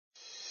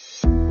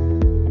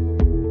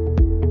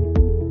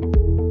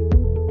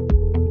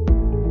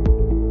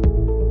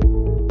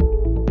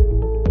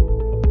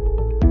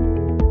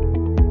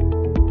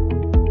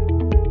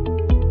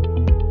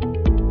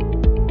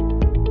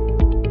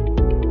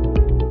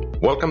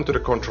Welcome to the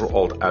Control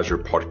Alt Azure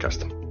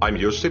podcast. I'm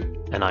Jussi.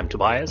 And I'm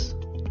Tobias.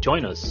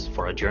 Join us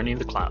for a journey in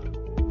the cloud.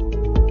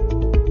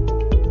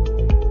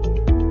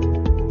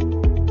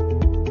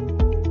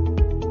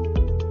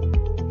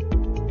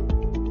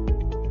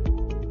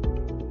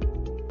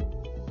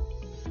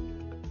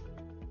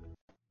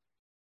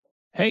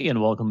 Hey,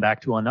 and welcome back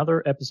to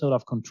another episode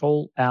of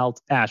Control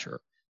Alt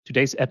Azure.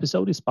 Today's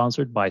episode is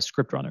sponsored by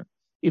ScriptRunner.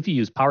 If you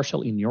use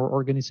PowerShell in your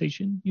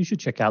organization, you should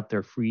check out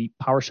their free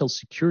PowerShell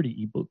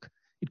security ebook.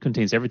 It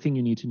contains everything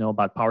you need to know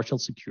about PowerShell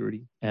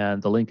security,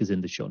 and the link is in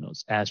the show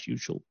notes, as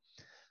usual.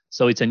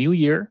 So it's a new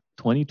year,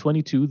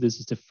 2022. This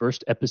is the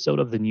first episode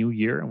of the new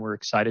year, and we're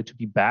excited to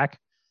be back.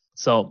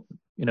 So,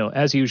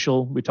 as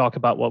usual, we talk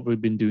about what we've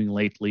been doing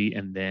lately,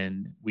 and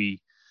then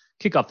we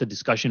kick off the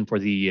discussion for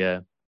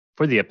the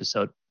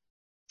episode.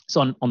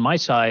 So on my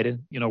side,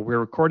 we're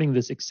recording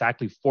this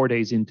exactly 4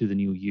 days into the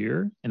new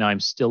year, and I'm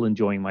still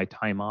enjoying my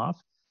time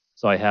off.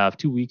 So I have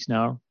 2 weeks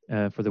now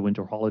for the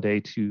winter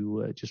holiday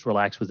to just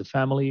relax with the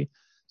family.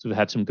 So we've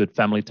had some good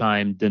family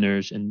time,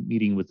 dinners, and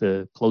meeting with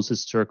the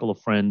closest circle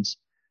of friends.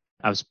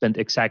 I've spent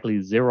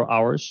exactly 0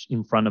 hours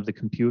in front of the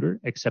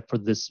computer, except for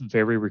this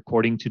very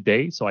recording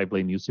today. So I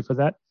blame Jussi for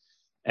that.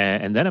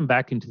 And then I'm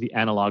back into the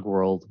analog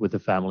world with the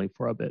family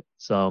for a bit.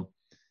 So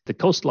the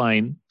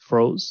coastline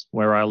froze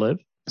where I live.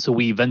 So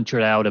we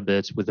ventured out a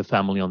bit with the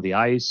family on the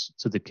ice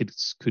so the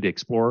kids could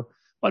explore.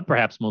 But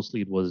perhaps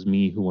mostly it was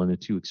me who wanted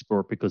to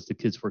explore because the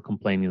kids were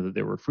complaining that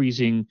they were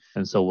freezing.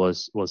 And so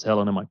was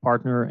Helena, my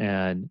partner.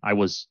 And I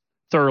was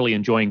thoroughly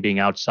enjoying being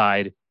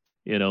outside,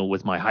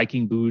 with my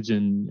hiking boots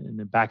and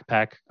a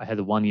backpack. I had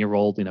the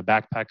 1-year-old in a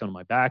backpack on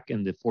my back,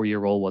 and the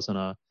 4-year-old was on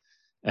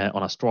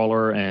a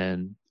stroller.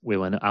 And we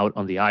went out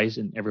on the ice,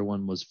 and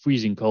everyone was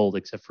freezing cold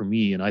except for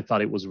me. And I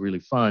thought it was really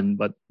fun,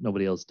 but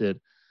nobody else did.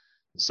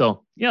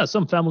 So yeah,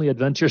 some family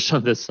adventures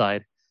on this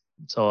side.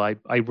 So I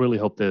really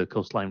hope the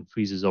coastline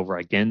freezes over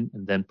again,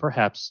 and then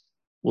perhaps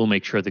we'll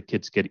make sure the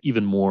kids get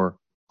even more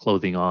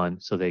clothing on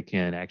so they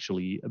can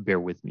actually bear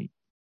with me.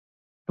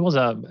 It was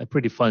a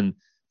pretty fun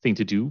thing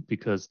to do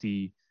because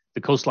the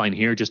coastline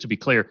here, just to be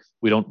clear,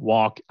 we don't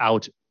walk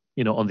out,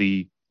 on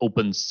the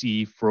open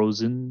sea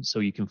frozen so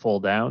you can fall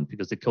down,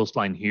 because the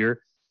coastline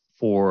here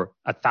for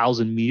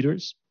 1,000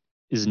 meters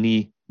is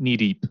knee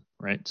deep,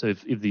 right? So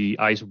if the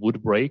ice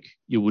would break,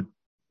 you would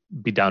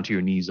be down to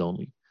your knees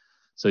only.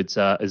 So it's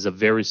a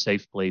very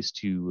safe place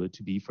to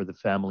be for the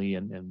family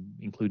and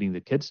including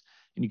the kids.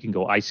 And you can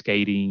go ice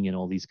skating and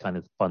all these kind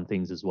of fun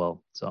things as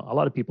well. So a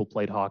lot of people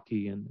played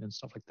hockey and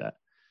stuff like that.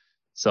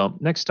 So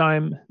next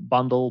time,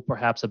 bundle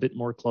perhaps a bit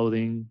more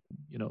clothing,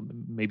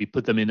 maybe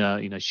put them in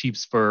a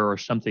sheep's fur or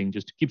something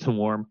just to keep them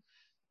warm.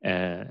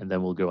 And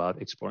then we'll go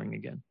out exploring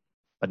again.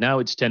 But now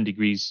it's 10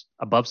 degrees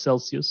above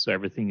Celsius. So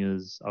everything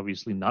is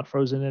obviously not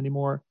frozen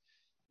anymore.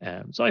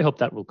 So I hope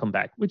that will come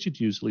back, which it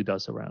usually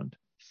does around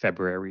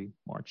February,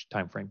 March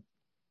timeframe.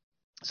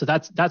 So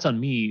that's on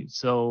me.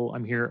 So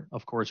I'm here,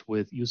 of course,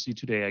 with Jussi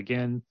today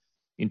again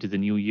into the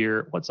new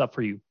year. What's up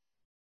for you?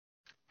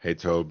 Hey,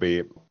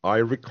 Toby. I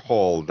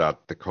recall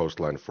that the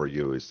coastline for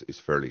you is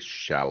fairly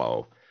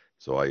shallow.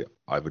 So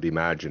I would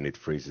imagine it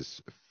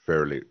freezes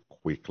fairly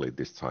quickly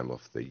this time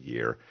of the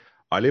year.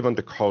 I live on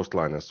the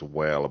coastline as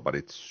well, but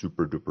it's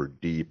super duper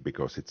deep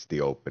because it's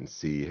the open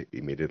sea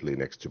immediately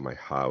next to my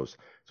house.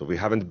 So we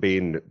haven't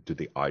been to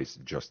the ice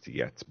just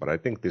yet, but I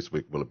think this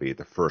week will be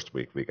the first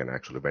week we can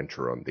actually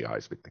venture on the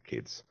ice with the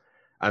kids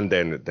and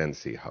then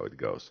see how it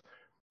goes.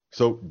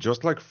 So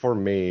just like for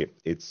me,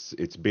 it's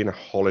been a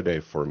holiday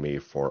for me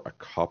for a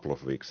couple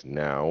of weeks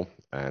now,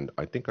 and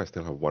I think I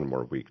still have 1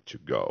 more week to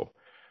go.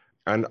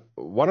 And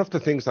one of the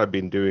things I've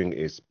been doing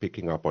is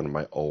picking up on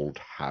my old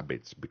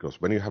habits, because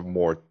when you have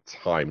more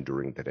time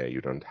during the day, you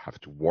don't have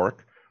to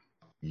work.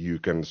 You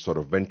can sort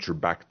of venture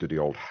back to the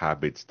old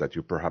habits that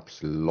you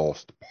perhaps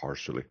lost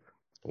partially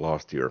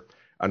last year.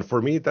 And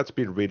for me, that's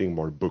been reading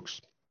more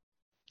books.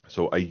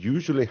 So I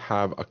usually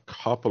have a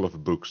couple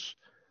of books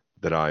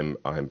that I'm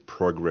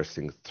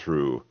progressing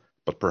through,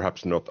 but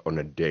perhaps not on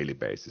a daily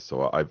basis.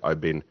 So I've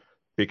been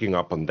picking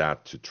up on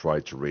that to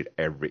try to read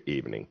every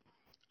evening.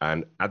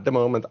 And at the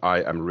moment,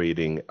 I am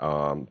reading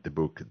the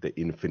book The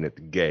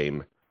Infinite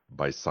Game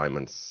by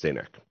Simon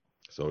Sinek.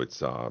 So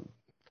it's a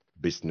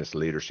business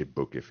leadership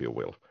book, if you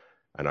will.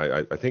 And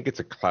I think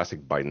it's a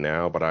classic by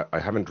now, but I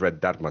haven't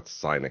read that much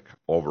Sinek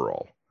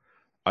overall.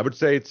 I would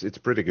say it's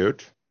pretty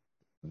good.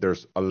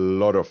 There's a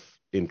lot of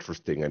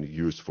interesting and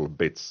useful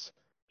bits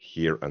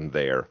here and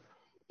there.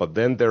 But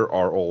then there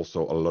are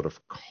also a lot of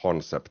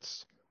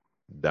concepts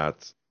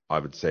that I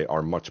would say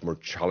are much more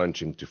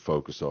challenging to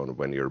focus on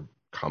when your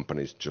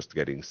company's just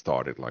getting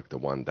started, like the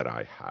one that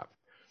I have.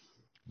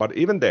 But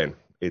even then,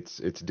 it's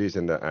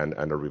decent and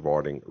a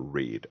rewarding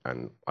read.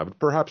 And I would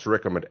perhaps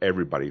recommend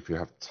everybody, if you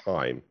have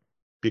time,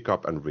 pick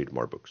up and read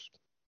more books.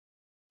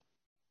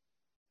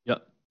 Yeah,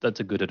 that's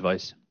a good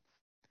advice.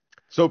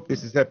 So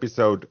this is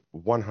episode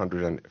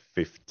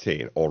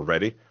 115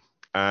 already,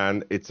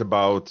 and it's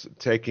about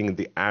taking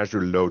the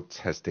Azure load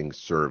testing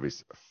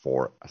service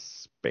for a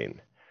spin.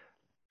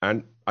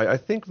 And I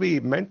think we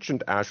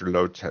mentioned Azure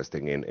load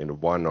testing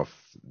in one of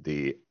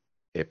the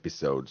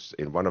episodes,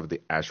 in one of the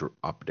Azure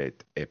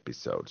Update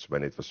episodes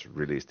when it was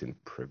released in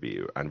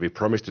preview. And we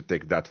promised to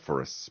take that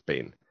for a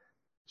spin.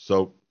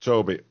 So,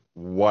 Toby,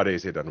 what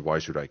is it and why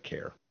should I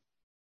care?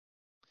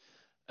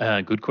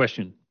 Good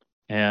question.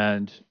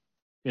 And,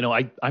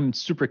 I'm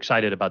super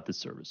excited about this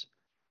service.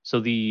 So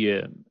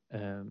the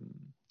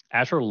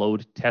Azure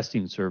Load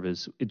Testing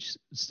service, it's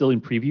still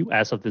in preview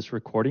as of this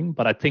recording,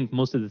 but I think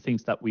most of the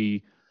things that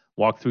we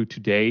walk through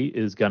today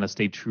is going to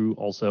stay true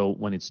also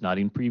when it's not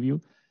in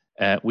preview,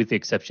 with the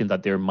exception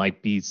that there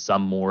might be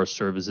some more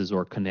services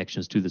or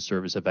connections to the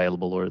service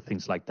available or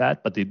things like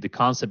that. But the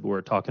concept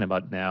we're talking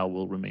about now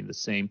will remain the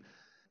same.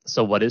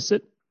 So what is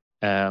it?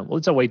 Well,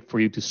 it's a way for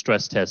you to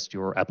stress test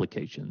your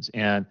applications.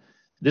 And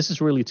this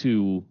is really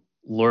to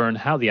learn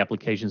how the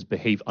applications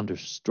behave under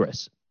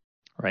stress,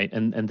 right?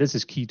 And this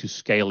is key to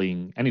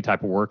scaling any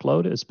type of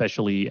workload,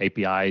 especially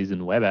APIs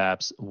and web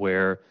apps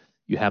where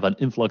you have an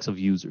influx of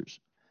users.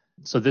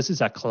 So this is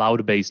a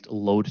cloud-based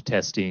load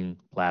testing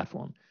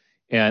platform.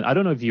 And I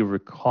don't know if you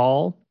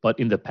recall, but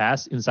in the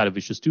past, inside of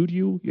Visual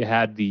Studio, you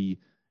had the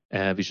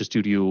Visual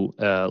Studio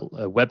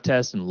web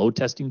test and load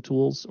testing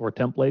tools or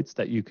templates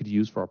that you could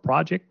use for a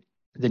project.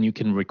 Then you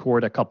can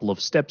record a couple of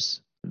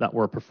steps that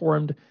were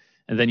performed,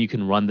 and then you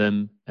can run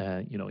them,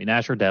 in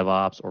Azure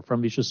DevOps or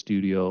from Visual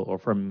Studio or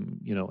from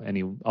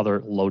any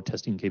other load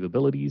testing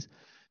capabilities.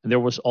 And there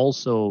was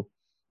also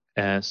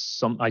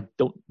some, I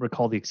don't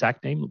recall the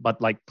exact name, but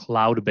like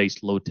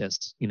cloud-based load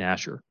tests in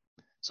Azure.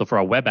 So for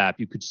a web app,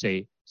 you could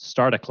say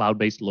start a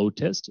cloud-based load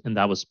test, and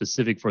that was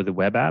specific for the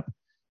web app.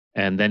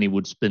 And then it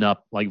would spin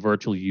up like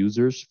virtual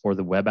users for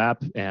the web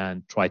app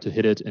and try to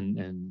hit it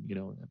and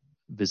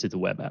visit the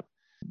web app.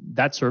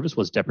 That service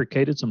was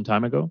deprecated some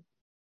time ago,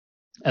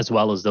 as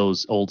well as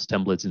those old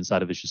templates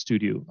inside of Visual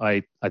Studio.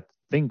 I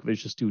think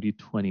Visual Studio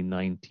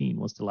 2019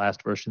 was the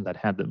last version that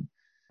had them,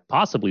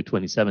 possibly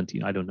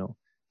 2017, I don't know.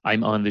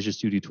 I'm on Visual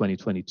Studio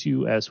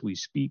 2022 as we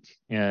speak,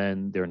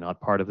 and they're not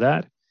part of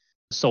that.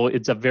 So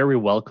it's a very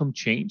welcome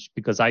change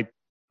because I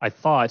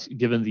thought,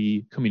 given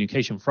the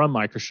communication from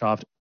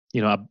Microsoft,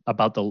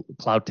 about the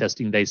cloud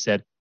testing, they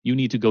said, you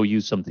need to go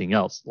use something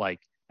else like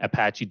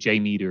Apache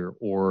JMeter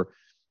or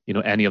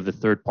any of the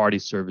third-party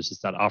services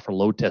that offer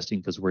load testing,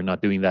 because we're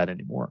not doing that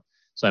anymore.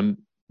 So I'm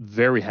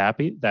very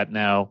happy that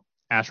now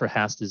Azure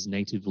has this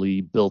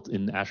natively built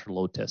in Azure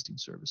load testing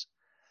service.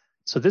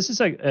 So this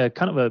is a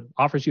kind of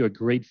offers you a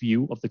great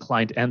view of the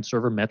client and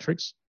server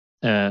metrics.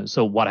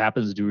 So what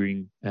happens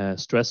during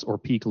stress or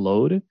peak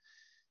load,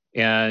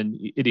 and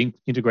it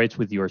integrates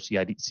with your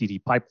CI/CD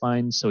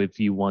pipeline. So if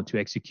you want to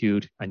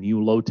execute a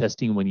new load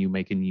testing when you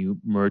make a new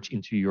merge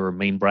into your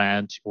main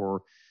branch,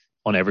 or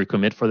on every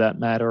commit for that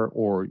matter,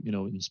 or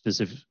in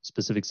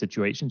specific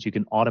situations, you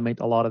can automate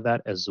a lot of that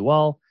as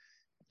well,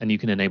 and you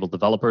can enable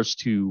developers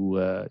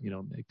to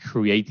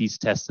create these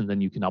tests, and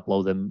then you can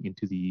upload them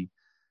into the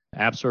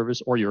app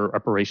service, or your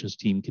operations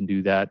team can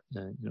do that,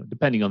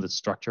 depending on the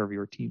structure of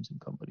your teams and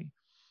company.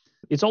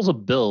 It's also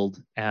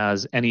billed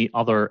as any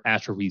other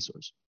Azure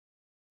resource.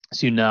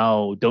 So you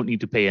now don't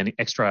need to pay any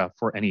extra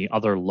for any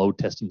other load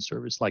testing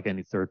service, like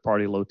any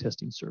third-party load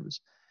testing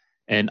service.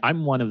 And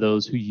I'm one of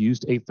those who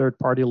used a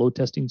third-party load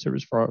testing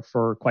service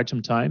for quite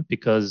some time,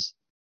 because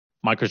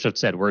Microsoft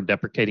said we're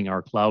deprecating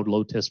our cloud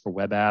load test for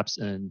web apps,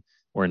 and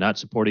we're not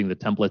supporting the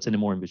templates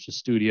anymore in Visual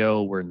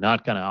Studio. We're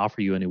not going to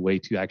offer you any way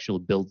to actually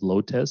build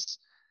load tests,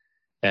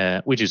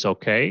 which is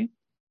okay.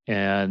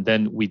 And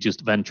then we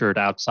just ventured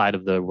outside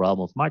of the realm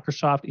of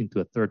Microsoft into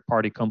a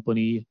third-party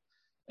company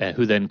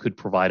who then could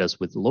provide us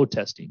with load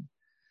testing.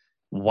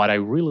 What I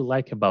really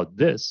like about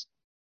this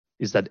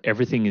is that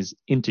everything is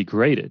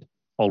integrated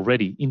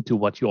already into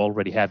what you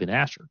already have in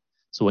Azure.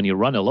 So when you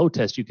run a load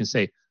test, you can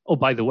say, oh,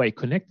 by the way,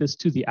 connect this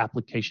to the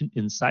application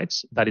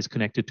insights that is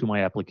connected to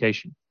my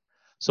application.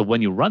 So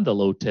when you run the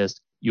load test,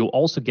 you'll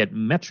also get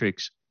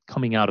metrics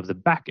coming out of the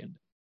backend.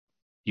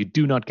 You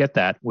do not get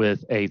that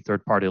with a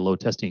third-party load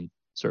testing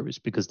service,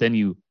 because then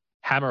you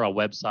hammer a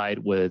website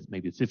with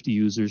maybe 50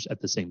 users at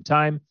the same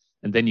time,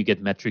 and then you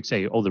get metrics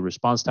say, oh, the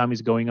response time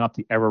is going up,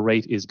 the error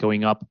rate is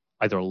going up,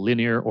 either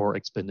linear or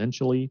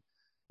exponentially,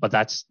 but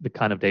that's the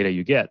kind of data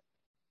you get.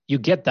 You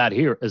get that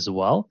here as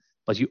well,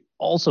 but you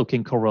also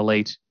can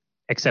correlate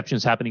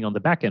exceptions happening on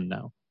the backend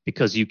now,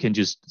 because you can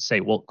just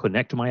say, well,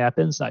 connect to my App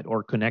Insight,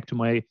 or connect to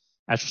my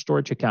Azure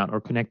Storage account, or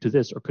connect to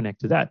this, or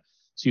connect to that.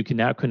 So you can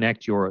now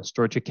connect your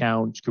storage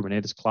account,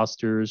 Kubernetes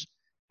clusters,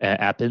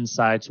 App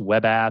Insights,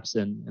 web apps,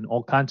 and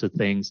all kinds of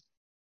things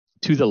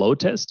to the load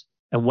test.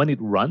 And when it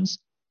runs,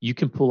 you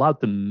can pull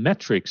out the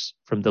metrics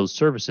from those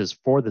services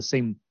for the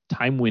same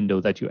time window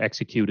that you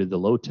executed the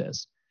load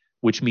test,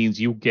 which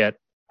means you get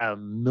a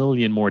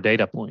million more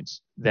data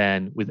points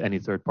than with any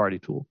third-party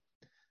tool.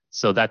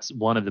 So that's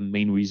one of the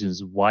main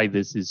reasons why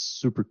this is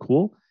super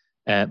cool,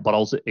 but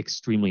also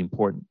extremely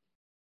important.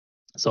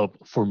 So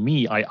for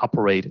me, I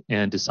operate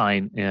and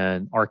design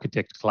and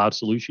architect cloud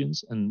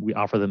solutions, and we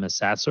offer them as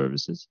SaaS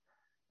services.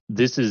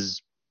 This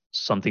is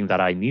something that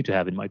I need to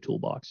have in my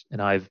toolbox.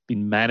 And I've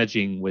been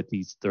managing with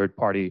these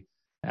third-party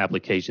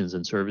applications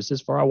and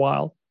services for a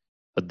while,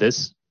 but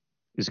this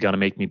is going to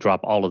make me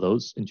drop all of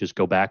those and just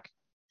go back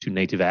to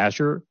native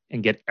Azure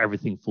and get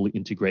everything fully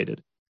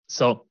integrated.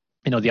 So,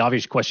 the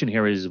obvious question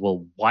here is,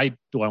 well, why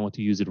do I want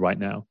to use it right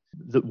now?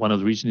 One of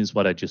the reasons is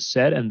what I just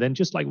said. And then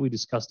just like we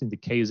discussed in the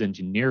chaos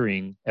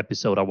engineering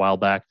episode a while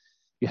back,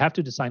 you have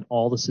to design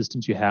all the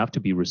systems you have to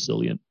be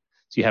resilient.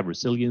 So you have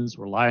resilience,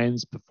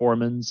 reliance,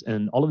 performance,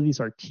 and all of these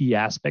are key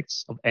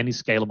aspects of any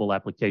scalable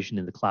application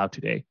in the cloud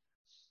today.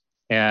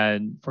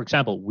 And for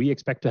example, we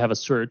expect to have a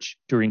surge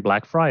during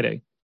Black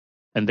Friday.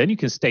 And then you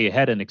can stay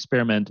ahead and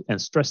experiment and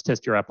stress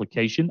test your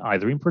application,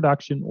 either in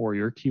production or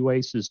your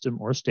QA system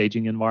or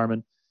staging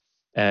environment.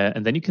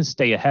 And then you can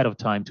stay ahead of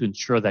time to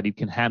ensure that it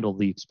can handle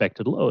the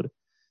expected load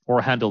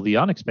or handle the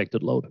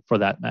unexpected load for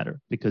that matter,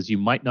 because you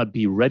might not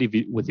be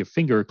ready with your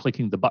finger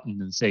clicking the button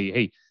and say,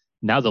 hey,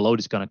 now the load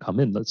is going to come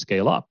in, let's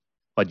scale up,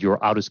 but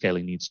your auto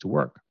scaling needs to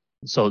work.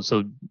 So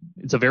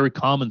it's a very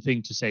common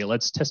thing to say,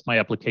 let's test my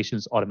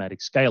application's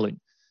automatic scaling.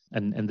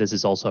 And this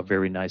is also a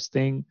very nice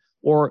thing.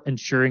 Or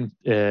ensuring,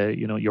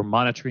 your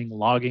monitoring,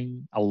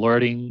 logging,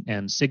 alerting,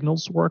 and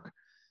signals work.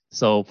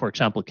 So for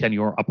example, can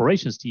your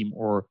operations team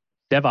or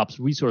DevOps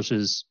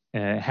resources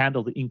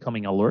handle the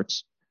incoming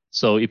alerts?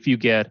 So if you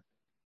get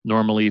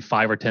normally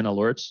 5 or 10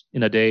 alerts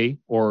in a day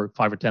or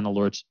 5 or 10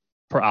 alerts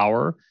per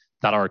hour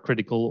that are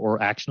critical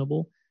or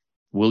actionable,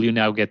 will you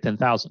now get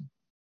 10,000?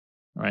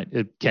 All right.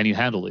 Can you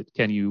handle it?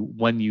 Can you,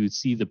 when you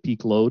see the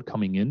peak load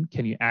coming in,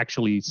 can you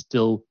actually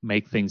still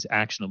make things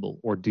actionable,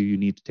 or do you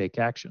need to take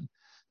action?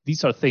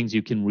 These are things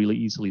you can really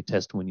easily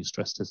test when you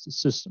stress test the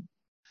system.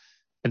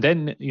 And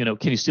then,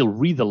 can you still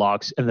read the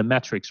logs and the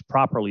metrics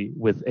properly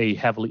with a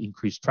heavily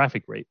increased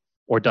traffic rate,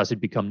 or does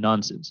it become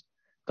nonsense?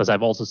 Because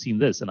I've also seen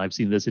this, and I've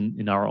seen this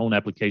in our own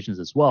applications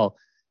as well,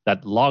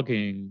 that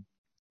logging,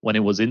 when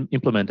it was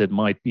implemented,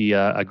 might be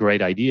a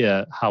great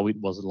idea, how it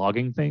was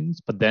logging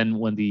things. But then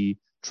when the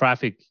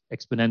traffic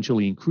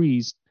exponentially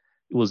increased,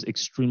 it was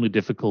extremely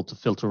difficult to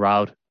filter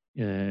out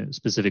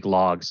specific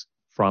logs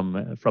from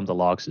the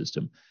log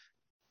system.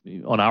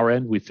 On our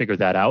end, we figured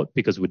that out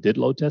because we did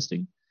load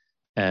testing.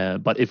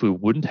 But if we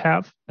wouldn't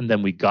have, and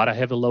then we got a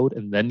heavy load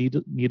and then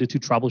needed to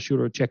troubleshoot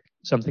or check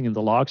something in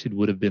the logs, it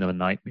would have been a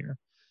nightmare.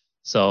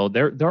 So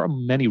there are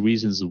many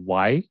reasons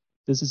why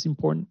this is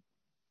important.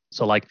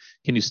 So like,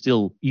 can you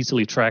still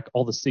easily track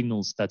all the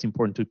signals that's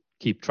important to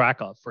keep track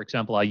of? For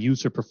example, a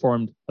user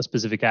performed a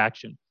specific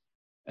action,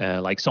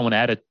 like someone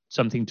added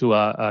something to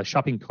a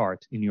shopping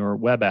cart in your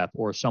web app,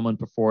 or someone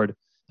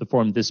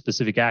performed this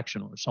specific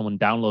action, or someone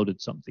downloaded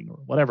something or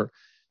whatever.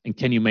 And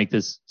can you make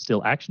this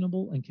still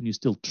actionable? And can you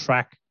still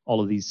track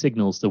all of these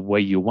signals the way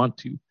you want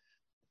to?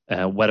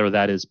 Whether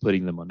that is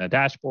putting them on a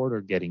dashboard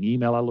or getting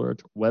email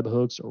alert, or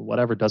webhooks, or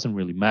whatever, doesn't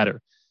really matter.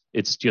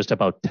 It's just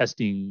about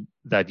testing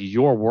that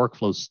your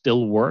workflow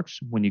still works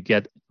when you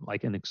get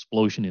like an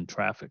explosion in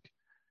traffic.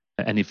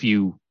 And if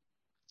you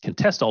can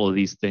test all of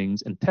these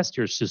things and test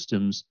your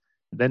systems,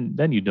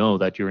 then you know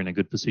that you're in a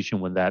good position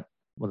when that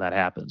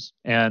happens.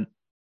 And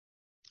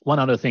one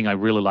other thing I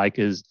really like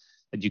is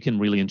that you can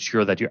really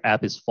ensure that your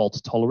app is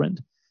fault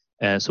tolerant,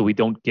 so we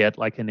don't get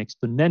like an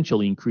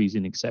exponential increase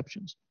in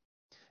exceptions.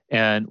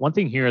 And one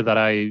thing here that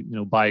I,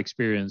 by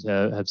experience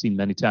have seen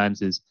many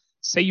times is,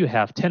 say you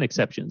have 10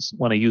 exceptions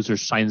when a user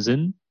signs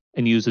in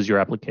and uses your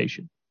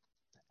application.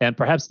 And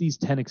perhaps these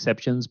 10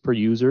 exceptions per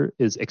user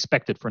is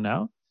expected for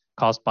now,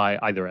 caused by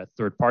either a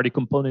third-party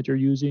component you're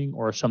using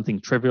or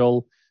something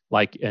trivial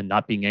like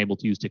not being able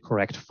to use the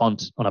correct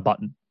font on a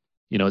button.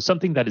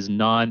 Something that is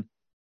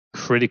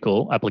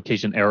non-critical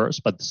application errors,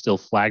 but still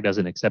flagged as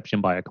an exception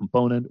by a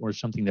component or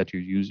something that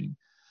you're using.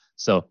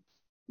 So,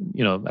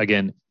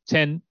 again,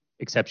 10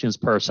 exceptions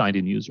per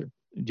signed-in user,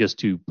 just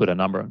to put a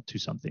number to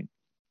something.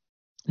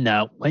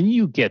 Now, when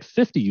you get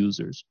 50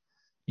 users,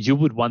 you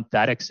would want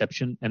that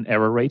exception and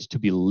error rate to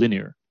be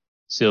linear.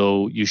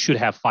 So you should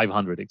have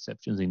 500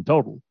 exceptions in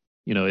total.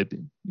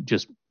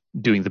 Just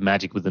doing the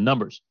magic with the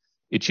numbers.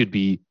 It should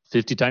be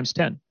 50 times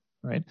 10,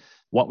 right?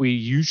 What we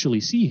usually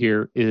see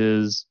here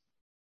is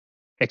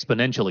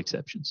exponential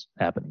exceptions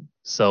happening.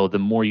 So the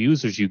more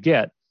users you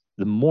get,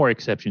 the more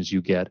exceptions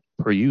you get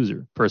per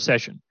user, per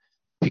session,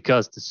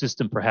 because the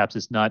system perhaps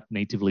is not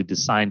natively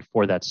designed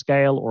for that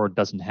scale or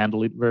doesn't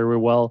handle it very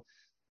well.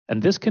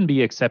 And this can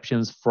be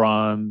exceptions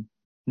from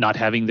not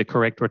having the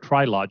correct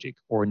retry logic,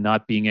 or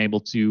not being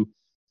able to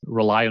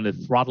rely on the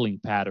throttling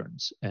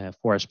patterns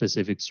for a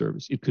specific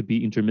service. It could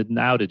be intermittent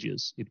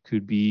outages. It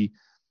could be,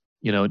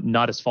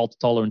 not as fault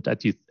tolerant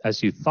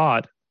as you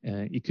thought.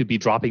 It could be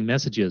dropping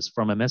messages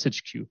from a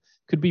message queue.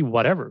 It could be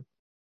whatever.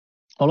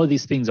 All of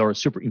these things are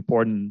super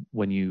important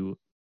when you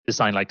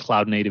design like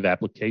cloud native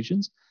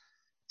applications.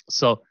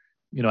 So,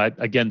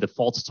 again, the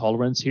fault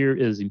tolerance here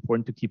is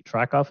important to keep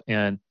track of.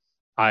 And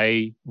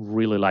I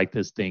really like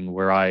this thing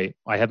where I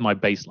have my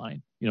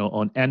baseline.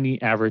 On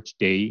any average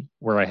day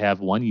where I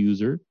have 1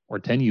 user or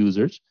 10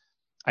 users,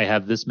 I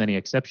have this many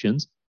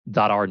exceptions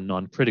that are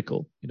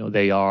non-critical.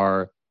 They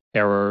are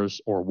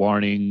errors or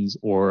warnings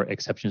or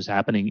exceptions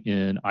happening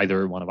in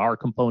either one of our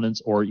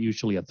components or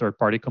usually a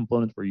third-party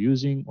component we're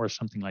using or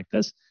something like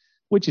this,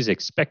 which is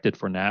expected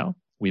for now.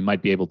 We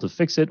might be able to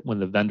fix it when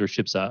the vendor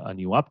ships a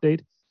new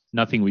update.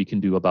 Nothing we can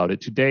do about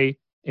it today,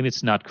 and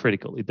it's not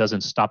critical. It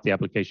doesn't stop the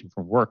application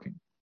from working.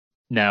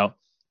 Now,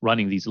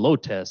 running these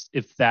load tests,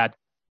 if that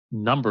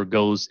number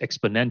goes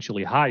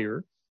exponentially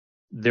higher,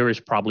 there is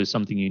probably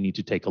something you need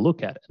to take a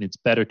look at. And it's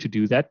better to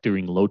do that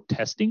during load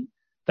testing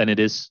than it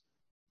is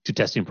to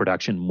test in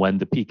production when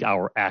the peak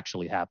hour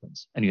actually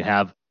happens. And you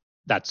have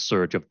that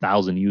surge of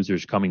 1,000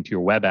 users coming to your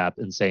web app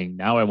and saying,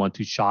 now I want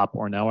to shop,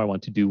 or now I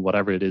want to do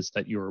whatever it is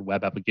that your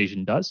web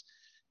application does.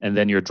 And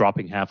then you're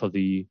dropping half of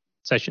the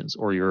sessions,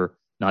 or you're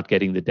not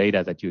getting the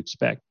data that you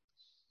expect.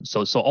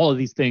 So all of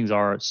these things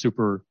are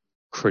super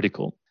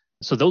critical.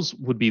 So those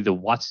would be the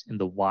what's and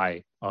the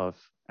why of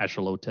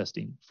Azure load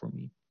testing for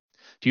me.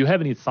 Do you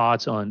have any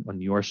thoughts on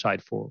your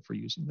side for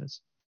using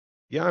this?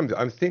 Yeah,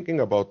 I'm thinking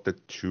about the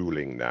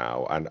tooling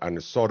now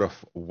and sort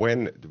of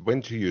when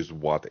to use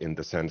what, in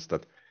the sense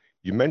that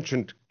you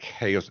mentioned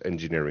Chaos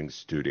Engineering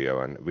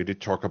Studio, and we did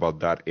talk about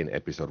that in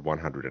episode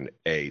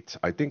 108.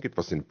 I think it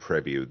was in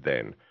preview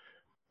then.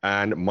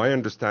 And my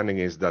understanding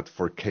is that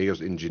for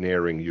Chaos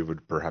Engineering, you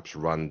would perhaps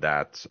run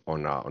that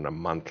on a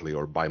monthly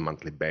or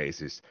bi-monthly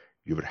basis.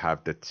 You would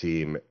have the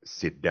team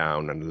sit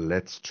down and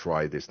let's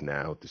try this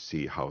now to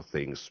see how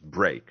things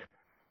break.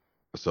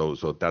 So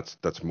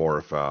that's more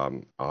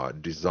of a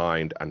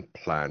designed and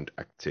planned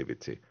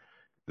activity.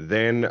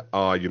 Then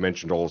you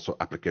mentioned also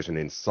application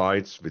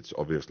insights, which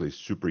obviously is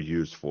super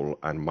useful.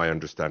 And my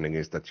understanding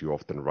is that you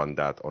often run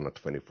that on a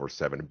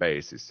 24/7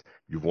 basis.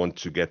 You want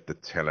to get the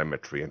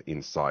telemetry and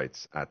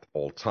insights at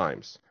all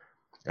times.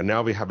 And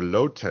now we have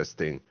load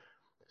testing.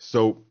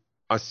 So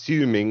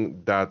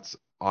assuming that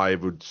I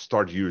would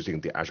start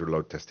using the Azure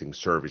load testing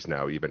service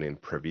now, even in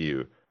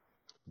preview,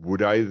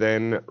 would I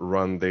then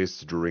run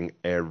this during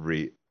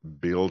every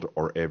build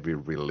or every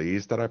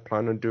release that I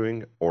plan on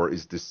doing? Or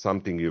is this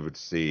something you would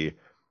see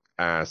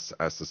as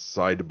a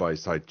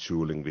side-by-side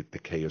tooling with the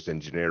Chaos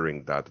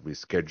Engineering, that we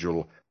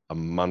schedule a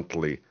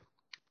monthly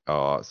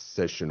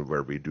session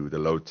where we do the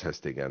load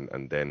testing,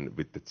 and then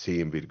with the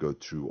team we'd go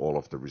through all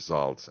of the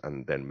results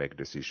and then make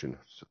decisions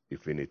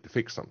if we need to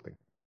fix something?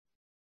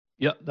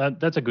 Yeah,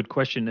 that's a good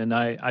question. And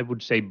I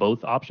would say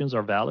both options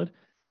are valid.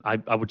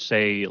 I would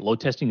say load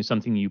testing is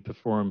something you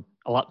perform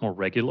a lot more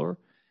regular.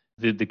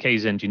 The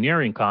Chaos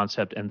Engineering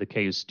concept and the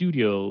Chaos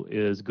Studio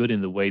is good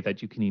in the way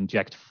that you can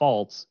inject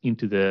faults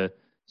into the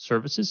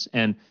services,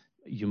 and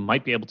you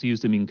might be able to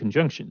use them in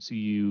conjunction. So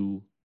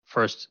you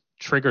first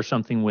trigger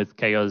something with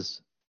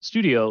Chaos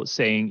Studio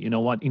saying, you know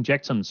what,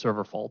 inject some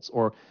server faults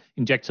or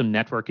inject some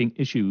networking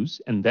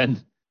issues, and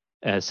then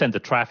send the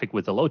traffic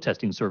with the load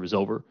testing service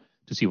over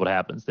to see what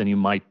happens. Then you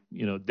might,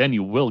 then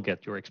you will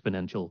get your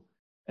exponential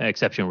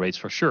exception rates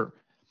for sure.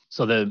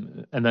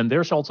 And then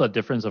there's also a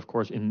difference, of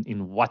course,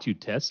 in what you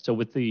test. So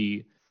with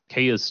the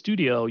Chaos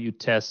Studio, you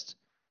test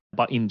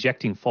by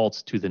injecting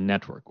faults to the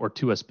network or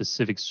to a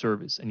specific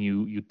service, and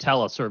you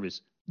tell a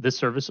service, this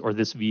service or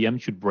this VM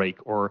should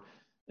break, or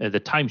the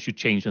time should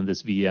change on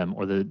this VM,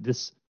 or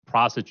this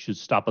process should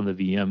stop on the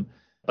VM.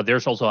 But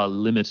there's also a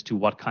limit to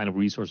what kind of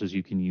resources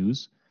you can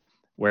use.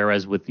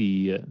 Whereas with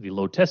the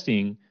load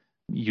testing,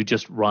 you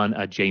just run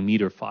a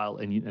JMeter file,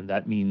 and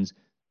that means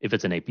if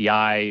it's an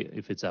API,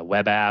 if it's a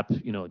web app,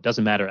 it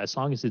doesn't matter. As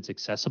long as it's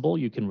accessible,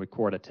 you can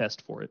record a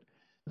test for it.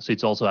 So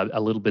it's also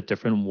a little bit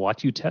different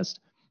what you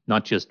test,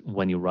 not just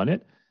when you run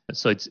it.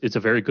 So it's a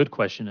very good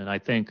question. And I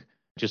think,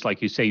 just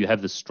like you say, you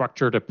have the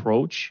structured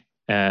approach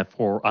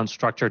for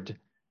unstructured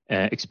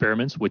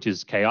experiments, which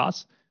is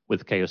Chaos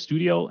with Chaos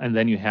Studio. And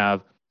then you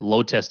have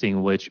load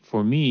testing, which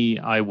for me,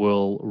 I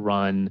will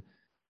run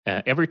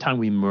every time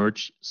we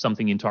merge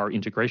something into our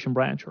integration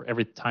branch, or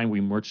every time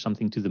we merge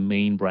something to the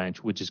main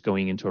branch, which is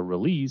going into a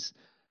release,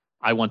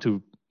 I want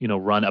to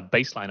run a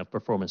baseline of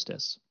performance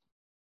tests.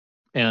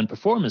 And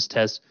performance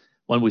tests,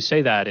 when we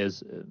say that,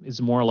 is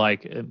more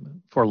like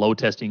for load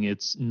testing,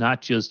 it's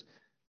not just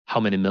how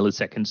many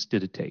milliseconds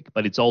did it take,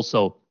 but it's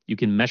also you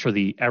can measure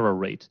the error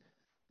rate.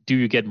 Do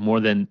you get more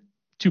than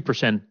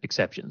 2%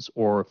 exceptions,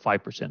 or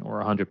 5%,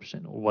 or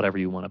 100%, or whatever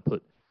you want to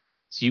put?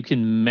 So you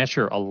can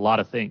measure a lot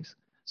of things.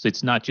 So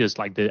it's not just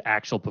like the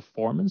actual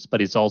performance,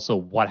 but it's also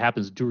what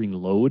happens during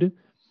load.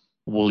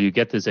 Will you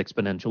get this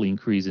exponential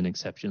increase in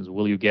exceptions?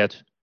 Will you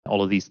get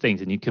all of these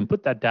things? And you can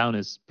put that down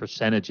as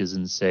percentages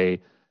and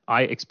say,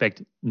 I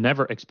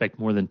never expect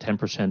more than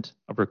 10%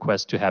 of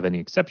requests to have any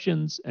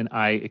exceptions, and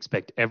I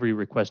expect every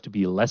request to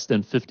be less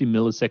than 50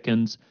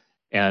 milliseconds,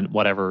 and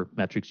whatever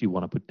metrics you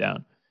want to put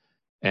down.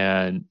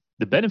 And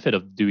the benefit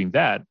of doing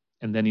that,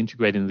 and then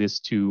integrating this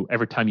to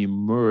every time you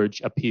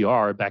merge a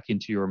PR back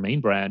into your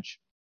main branch,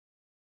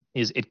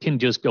 is it can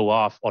just go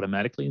off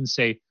automatically and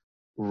say,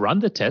 run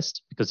the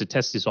test, because the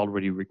test is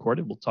already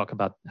recorded. We'll talk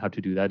about how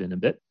to do that in a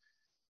bit.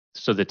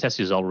 So the test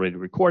is already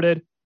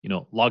recorded,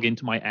 log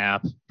into my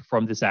app,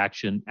 perform this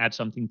action, add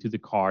something to the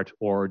cart,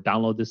 or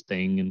download this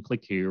thing and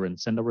click here and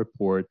send a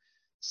report,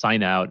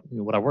 sign out,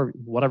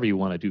 whatever you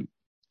want to do.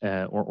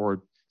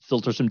 or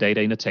filter some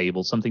data in a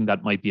table, something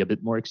that might be a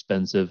bit more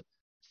expensive,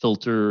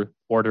 filter,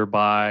 order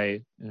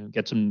by,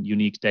 get some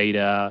unique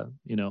data,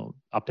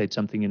 update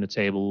something in a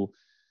table,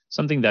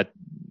 something that,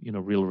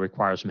 really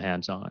requires some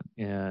hands-on.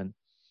 And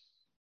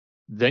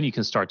then you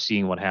can start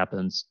seeing what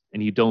happens,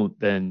 and you don't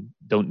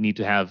need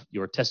to have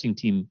your testing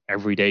team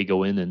every day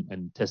go in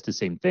and test the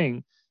same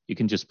thing. You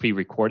can just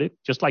pre-record it,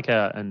 just like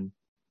an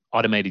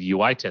automated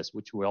UI test,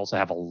 which we also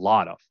have a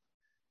lot of.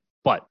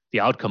 But the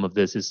outcome of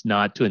this is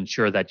not to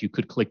ensure that you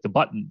could click the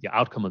button. The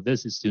outcome of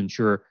this is to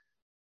ensure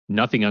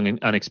nothing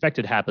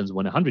unexpected happens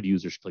when 100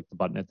 users click the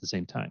button at the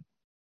same time.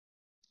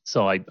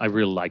 So I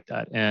really like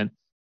that. And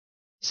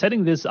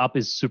setting this up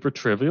is super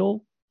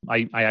trivial.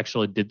 I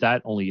actually did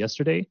that only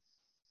yesterday.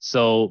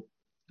 So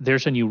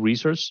there's a new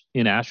resource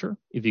in Azure.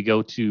 If you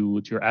go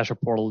to your Azure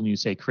portal and you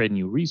say create a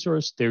new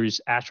resource, there is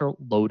Azure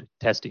Load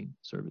Testing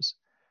Service.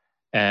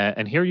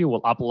 And here you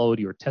will upload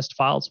your test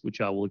files,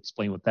 which I will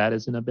explain what that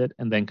is in a bit,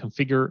 and then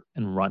configure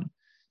and run.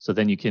 So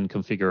then you can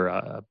configure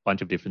a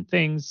bunch of different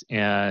things.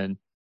 And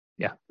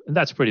yeah,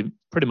 that's pretty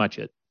much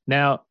it.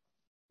 Now,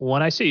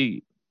 when I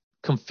say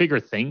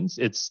configure things,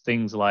 it's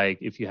things like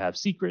if you have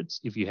secrets,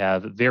 if you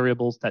have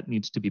variables that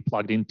needs to be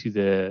plugged into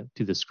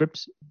the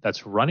script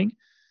that's running.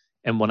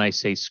 And when I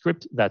say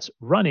script that's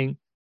running,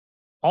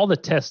 all the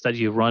tests that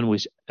you run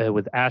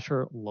with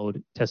Azure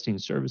Load Testing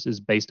Service is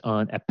based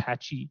on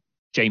Apache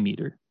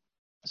JMeter.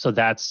 So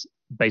that's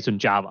based on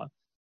Java,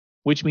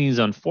 which means,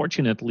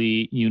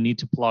 unfortunately, you need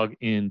to plug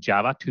in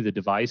Java to the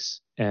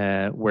device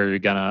where you're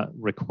going to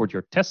record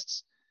your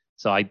tests.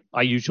 So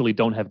I usually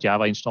don't have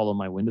Java installed on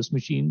my Windows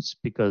machines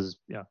because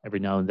every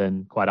now and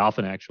then, quite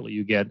often actually,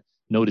 you get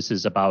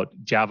notices about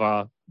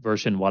Java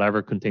version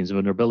whatever contains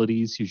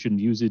vulnerabilities. You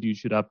shouldn't use it. You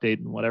should update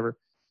and whatever.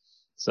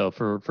 So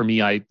for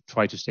me, I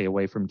try to stay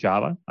away from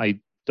Java. I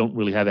don't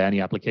really have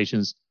any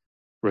applications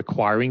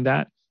requiring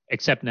that,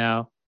 except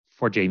now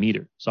for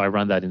JMeter. So I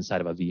run that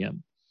inside of a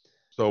VM.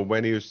 So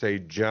when you say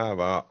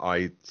Java,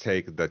 I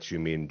take that you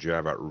mean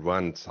Java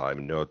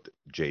runtime, not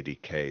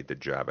JDK, the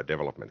Java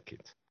development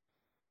kit.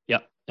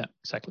 Yeah,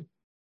 exactly.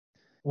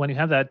 When you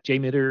have that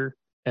JMeter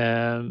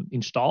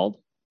installed,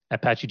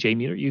 Apache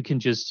JMeter, you can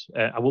just,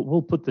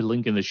 we'll put the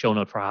link in the show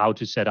note for how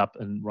to set up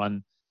and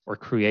run or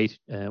create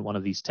one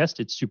of these tests.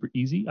 It's super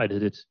easy. I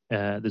did it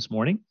this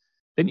morning.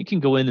 Then you can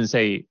go in and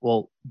say,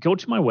 well, go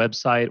to my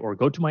website or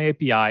go to my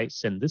API,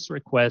 send this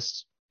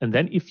request. And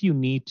then if you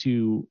need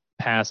to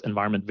pass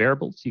environment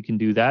variables, you can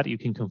do that. You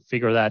can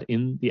configure that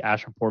in the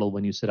Azure portal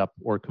when you set up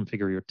or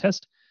configure your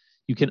test.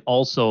 You can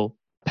also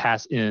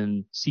pass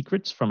in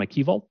secrets from a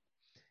Key Vault.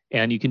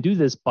 And you can do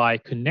this by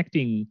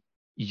connecting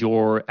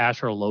your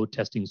Azure Load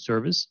Testing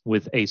Service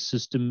with a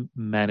system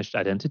managed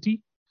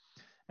identity.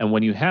 And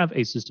when you have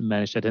a system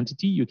managed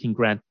identity, you can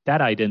grant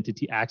that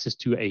identity access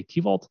to a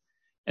Key Vault.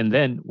 And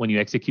then when you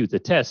execute the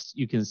test,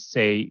 you can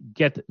say,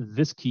 get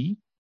this key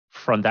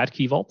from that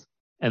Key Vault.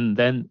 And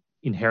then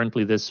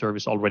inherently, this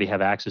service already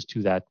have access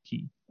to that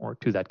key or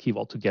to that Key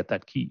Vault to get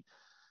that key,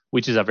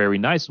 which is a very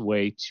nice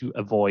way to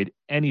avoid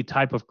any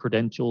type of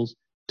credentials,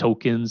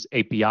 tokens,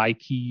 API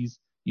keys,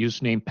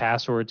 username,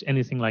 passwords,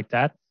 anything like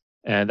that.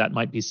 And that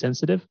might be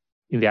sensitive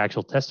in the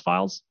actual test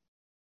files.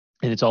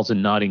 And it's also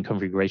not in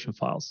configuration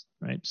files,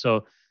 right?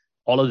 So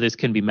all of this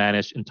can be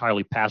managed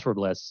entirely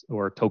passwordless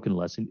or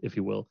tokenless, if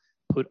you will.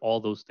 Put all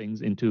those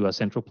things into a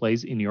central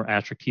place in your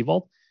Azure Key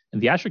Vault.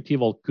 And the Azure Key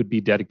Vault could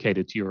be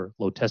dedicated to your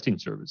load testing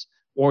service,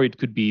 or it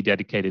could be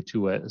dedicated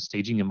to a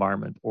staging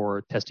environment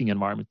or testing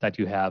environment that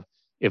you have,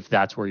 if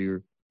that's where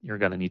you're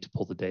going to need to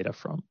pull the data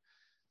from.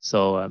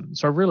 So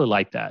I really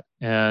like that.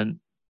 And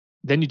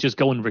then you just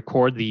go and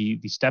record the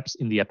steps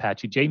in the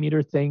Apache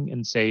JMeter thing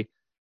and say,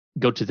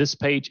 go to this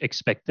page,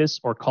 expect this,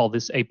 or call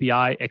this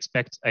API,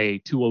 expect a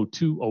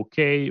 202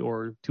 OK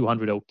or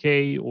 200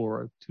 OK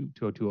or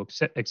 202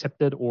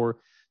 accepted, or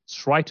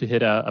try to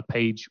hit a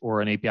page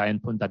or an API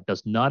endpoint that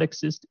does not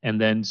exist, and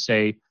then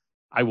say,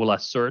 I will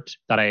assert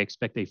that I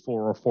expect a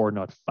 404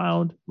 not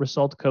found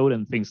result code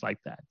and things like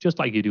that, just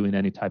like you do in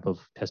any type of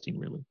testing,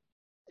 really.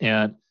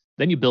 And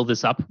then you build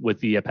this up with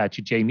the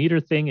Apache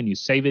JMeter thing and you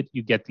save it,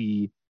 you get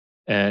the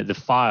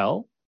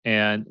file,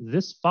 and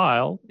this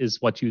file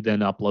is what you then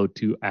upload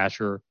to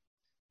Azure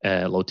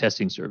Load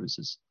Testing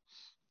Services.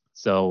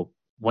 So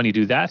when you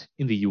do that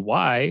in the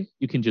UI,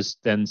 you can just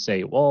then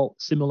say, well,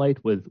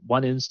 simulate with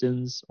one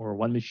instance or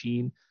one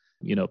machine,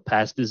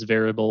 pass this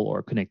variable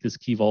or connect this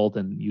Key Vault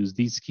and use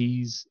these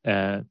keys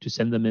to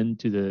send them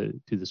into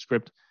the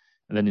script.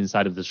 And then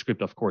inside of the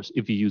script, of course,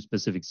 if you use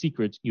specific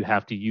secrets, you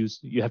have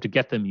to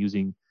get them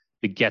using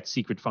the get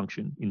secret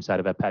function inside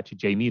of Apache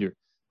JMeter.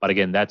 But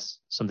again,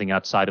 that's something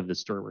outside of the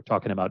story we're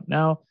talking about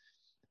now.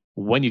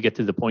 When you get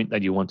to the point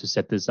that you want to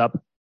set this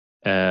up,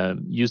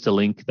 use the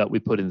link that we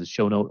put in the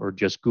show note, or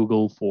just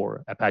Google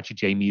for Apache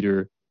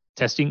JMeter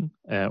testing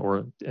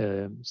or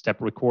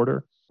step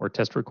recorder or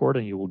test record,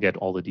 and you will get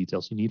all the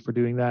details you need for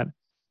doing that.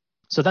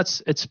 So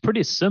it's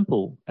pretty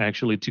simple,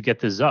 actually, to get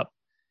this up.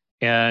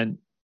 And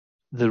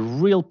the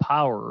real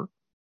power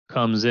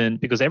comes in,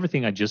 because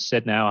everything I just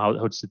said now,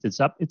 how to set this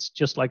up, it's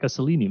just like a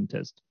Selenium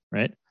test,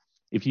 right?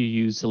 If you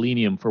use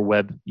Selenium for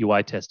web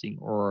UI testing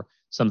or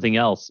something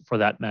else for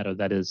that matter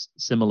that is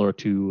similar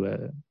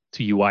to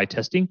UI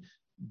testing,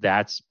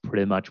 that's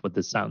pretty much what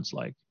this sounds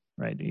like,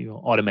 right?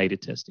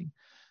 Automated testing.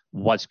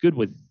 What's good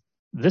with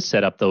this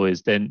setup though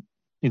is then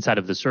inside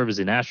of the service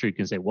in Azure, you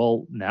can say,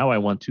 well, now I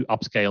want to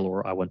upscale,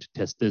 or I want to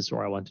test this,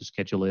 or I want to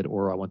schedule it,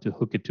 or I want to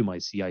hook it to my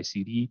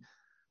CI/CD.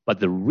 But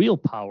the real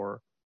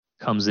power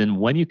comes in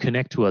when you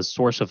connect to a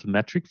source of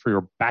metric for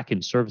your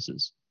backend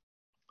services.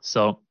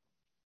 So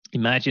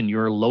imagine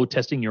you're load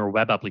testing your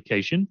web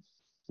application,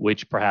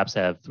 which perhaps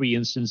have 3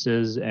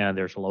 instances, and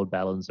there's a load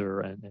balancer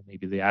and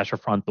maybe the Azure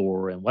front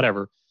door and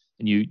whatever.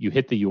 And you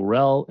hit the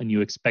URL and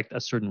you expect a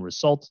certain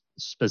result,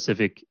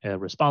 specific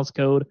response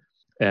code,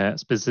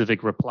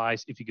 specific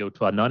replies if you go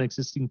to a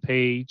non-existing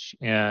page,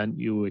 and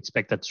you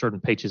expect that certain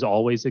pages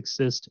always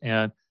exist,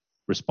 and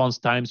response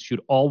times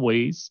should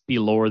always be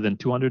lower than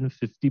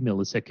 250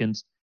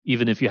 milliseconds,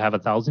 even if you have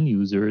 1,000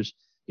 users,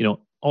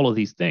 all of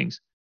these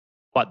things.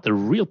 But the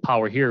real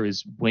power here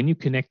is when you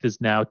connect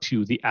this now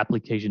to the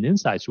application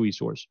insights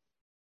resource,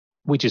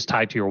 which is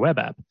tied to your web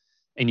app,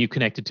 and you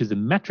connect it to the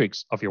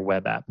metrics of your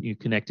web app, you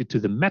connect it to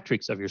the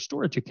metrics of your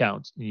storage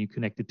accounts, and you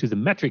connect it to the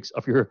metrics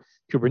of your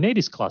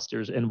Kubernetes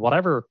clusters and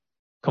whatever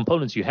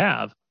components you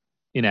have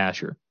in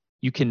Azure,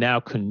 you can now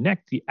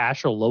connect the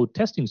Azure load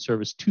testing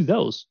service to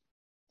those.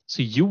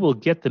 So you will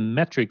get the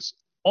metrics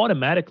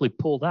automatically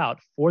pulled out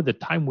for the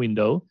time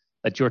window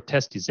that your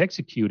test is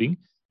executing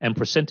and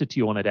presented to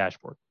you on a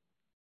dashboard.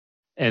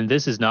 And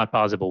this is not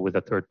possible with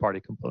a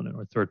third-party component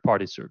or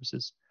third-party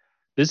services.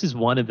 This is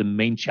one of the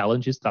main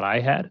challenges that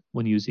I had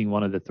when using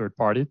one of the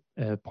third-party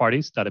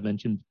parties that I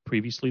mentioned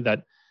previously,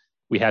 that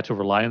we had to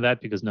rely on that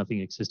because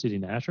nothing existed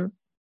in Azure.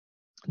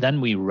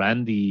 Then we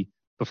ran the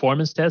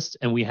performance tests,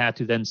 and we had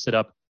to then set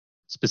up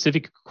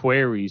specific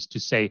queries to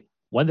say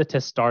when the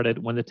test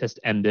started, when the test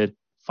ended,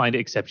 find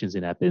exceptions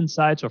in App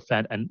Insights or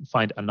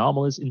find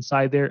anomalies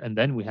inside there. And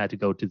then we had to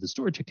go to the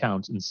storage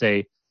accounts and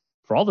say,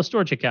 for all the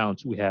storage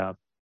accounts, we have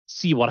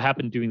see what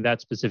happened during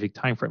that specific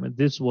time frame. And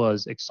this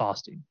was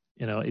exhausting.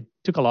 It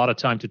took a lot of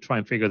time to try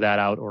and figure that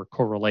out or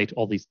correlate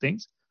all these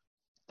things.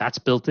 That's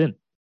built in.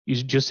 You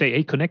should just say,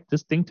 hey, connect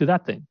this thing to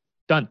that thing.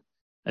 Done.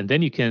 And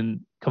then you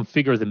can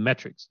configure the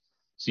metrics.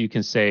 So you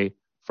can say,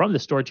 from the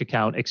storage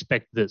account,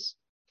 expect this.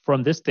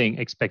 From this thing,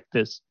 expect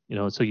this.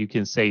 So you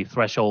can say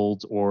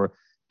thresholds, or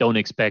don't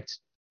expect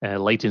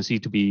latency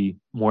to be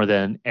more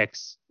than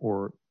X,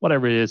 or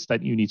whatever it is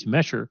that you need to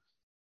measure.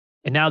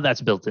 And now that's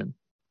built in.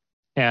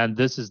 And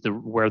this is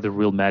where the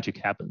real magic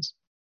happens.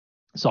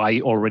 So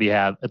I already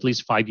have at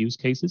least 5 use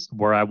cases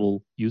where I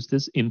will use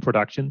this in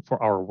production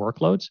for our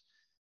workloads.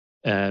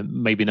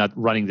 Maybe not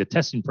running the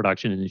test in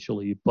production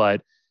initially,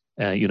 but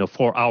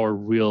for our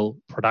real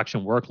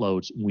production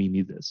workloads, we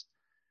need this.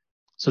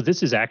 So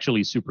this is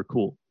actually super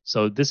cool.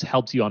 So this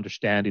helps you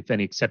understand if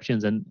any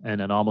exceptions and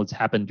anomalies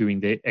happen during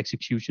the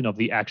execution of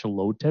the actual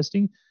load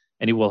testing.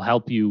 And it will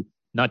help you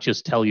not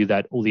just tell you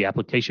that, the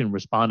application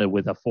responded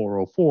with a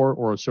 404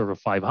 or a server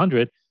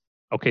 500.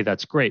 Okay,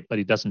 that's great, but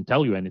it doesn't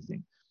tell you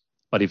anything.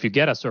 But if you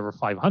get a server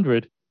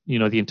 500,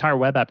 the entire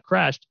web app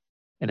crashed.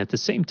 And at the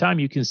same time,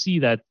 you can see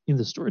that in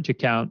the storage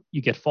account,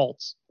 you get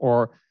faults,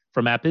 or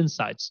from App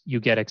Insights, you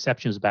get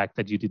exceptions back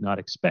that you did not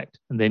expect.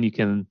 And then you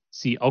can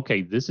see,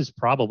 okay, this is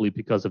probably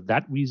because of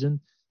that reason.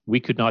 We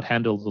could not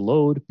handle the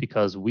load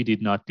because we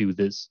did not do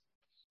this.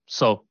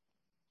 So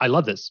I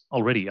love this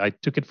already. I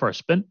took it for a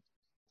spin.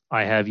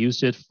 I have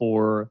used it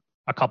for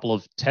a couple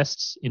of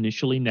tests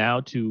initially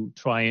now to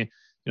try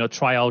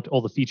out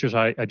all the features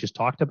I just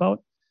talked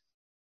about.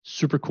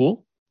 Super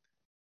cool.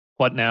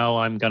 But now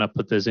I'm gonna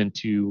put this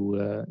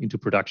into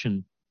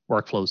production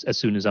workflows as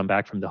soon as I'm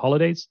back from the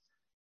holidays,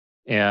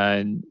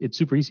 and it's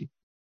super easy.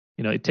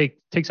 It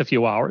takes a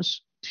few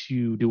hours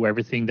to do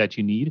everything that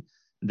you need.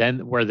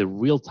 Then where the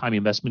real time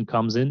investment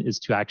comes in is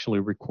to actually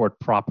record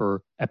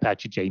proper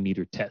Apache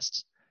JMeter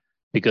tests,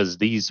 because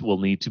these will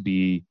need to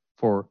be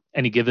for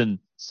any given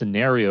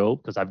scenario,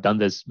 because I've done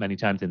this many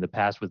times in the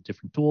past with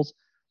different tools.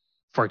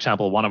 For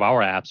example, one of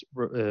our apps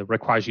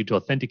requires you to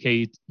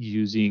authenticate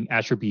using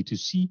Azure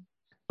B2C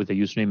with a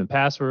username and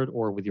password,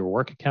 or with your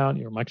work account,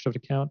 your Microsoft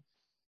account.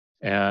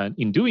 And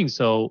in doing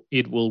so,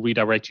 it will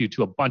redirect you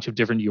to a bunch of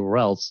different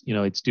URLs.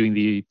 It's doing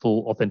the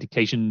full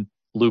authentication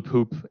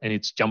hoop, and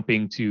it's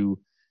jumping to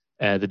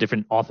the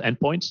different auth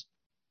endpoints.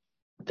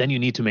 Then you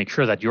need to make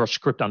sure that your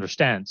script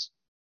understands.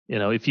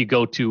 If you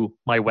go to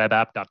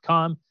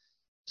mywebapp.com,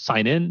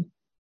 sign in,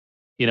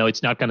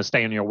 it's not going to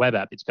stay on your web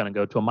app. It's going to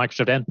go to a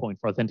Microsoft endpoint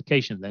for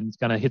authentication. Then it's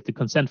going to hit the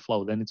consent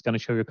flow. Then it's going to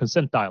show your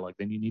consent dialog.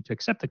 Then you need to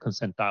accept the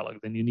consent dialog.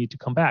 Then you need to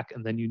come back,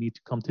 and then you need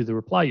to come to the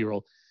reply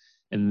URL,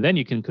 and then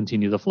you can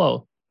continue the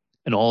flow.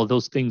 And all of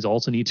those things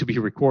also need to be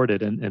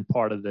recorded and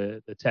part of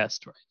the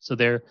test, right? So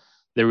there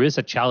is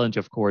a challenge,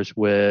 of course,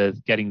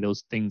 with getting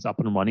those things up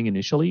and running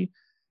initially.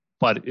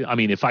 But I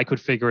mean, if I could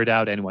figure it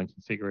out, anyone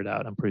can figure it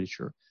out, I'm pretty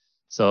sure.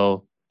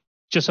 So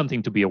just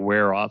something to be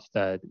aware of,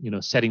 that,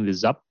 setting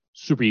this up,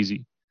 super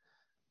easy.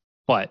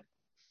 But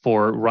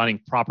for running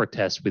proper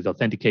tests with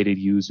authenticated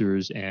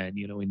users, and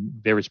in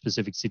very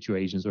specific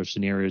situations or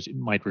scenarios, it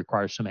might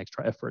require some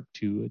extra effort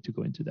to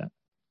go into that.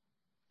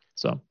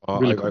 So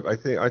really cool.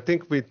 I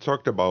think we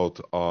talked about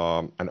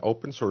an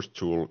open source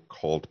tool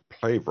called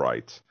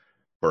Playwright,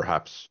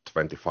 perhaps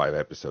 25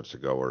 episodes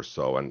ago or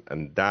so,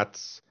 and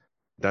that's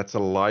a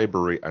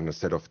library and a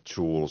set of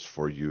tools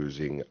for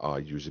using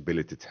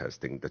usability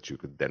testing that you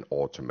could then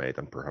automate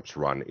and perhaps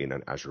run in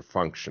an Azure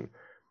function.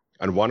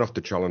 And one of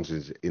the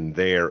challenges in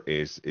there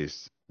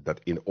is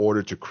that in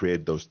order to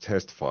create those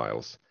test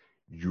files,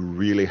 you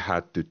really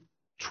had to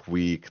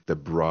tweak the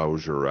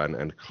browser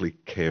and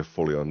click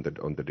carefully on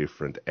the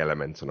different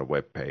elements on a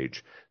web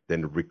page,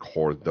 then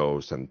record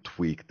those and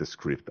tweak the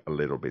script a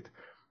little bit.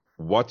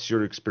 What's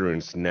your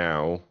experience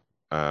now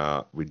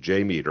with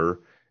JMeter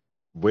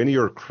when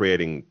you're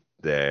creating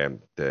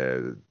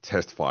the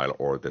test file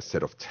or the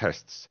set of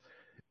tests?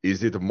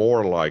 Is it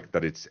more like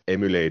that it's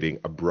emulating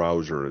a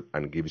browser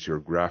and gives you a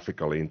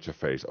graphical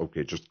interface?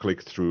 Okay, just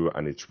click through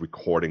and it's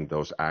recording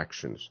those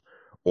actions.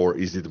 Or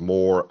is it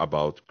more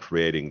about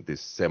creating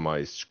this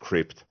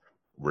semi-script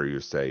where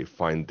you say,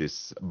 find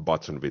this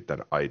button with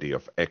an ID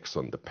of X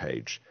on the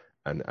page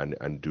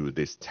and do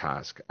this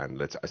task, and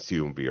let's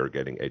assume we are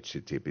getting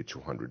HTTP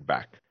 200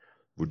 back?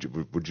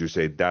 Would you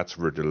say that's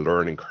where the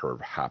learning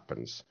curve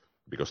happens?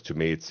 Because to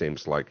me, it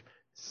seems like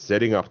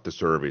setting up the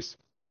service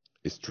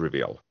is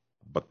trivial,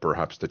 but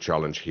perhaps the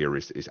challenge here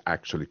is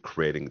actually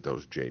creating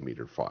those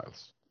JMeter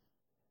files.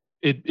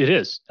 It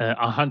is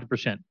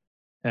 100%.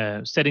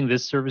 Setting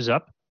this service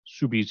up,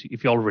 super easy.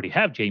 If you already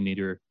have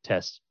JMeter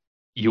tests,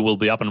 you will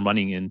be up and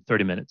running in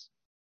 30 minutes,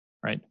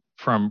 right?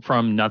 From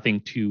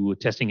nothing to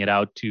testing it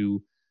out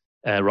to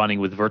running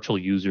with virtual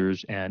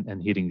users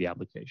and hitting the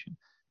application.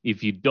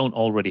 If you don't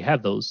already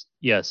have those,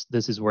 yes,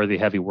 this is where the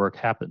heavy work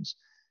happens.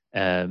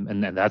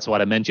 And that's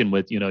what I mentioned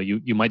with,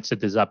 you might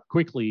set this up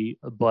quickly,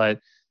 but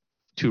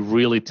to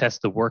really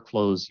test the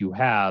workflows you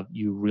have,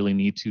 you really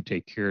need to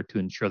take care to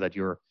ensure that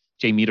your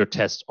JMeter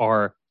tests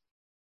are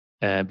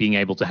being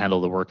able to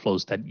handle the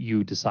workflows that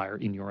you desire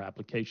in your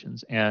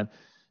applications. And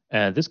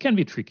this can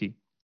be tricky.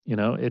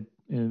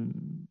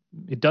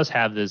 It does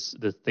have this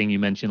thing you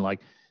mentioned, like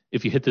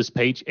if you hit this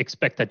page,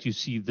 expect that you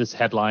see this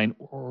headline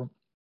or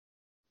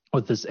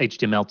this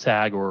HTML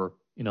tag or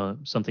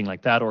something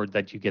like that, or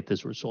that you get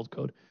this result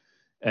code.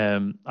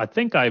 I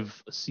think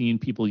I've seen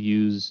people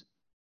use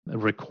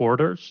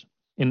recorders,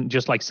 in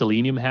just like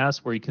Selenium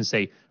has, where you can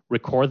say,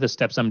 record the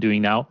steps I'm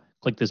doing now,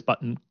 click this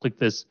button, click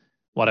this,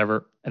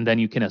 whatever, and then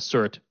you can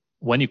assert,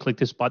 when you click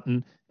this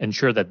button,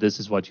 ensure that this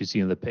is what you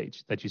see on the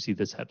page, that you see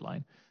this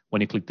headline.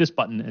 When you click this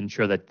button,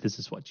 ensure that this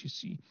is what you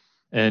see.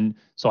 And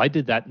so I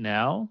did that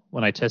now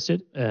when I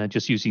tested,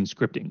 just using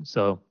scripting.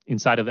 So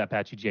inside of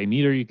Apache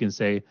JMeter, you can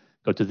say,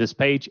 go to this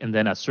page and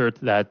then assert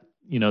that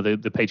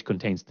the page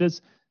contains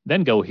this,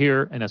 then go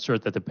here and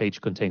assert that the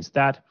page contains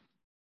that,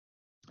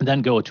 and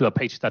then go to a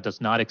page that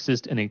does not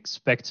exist and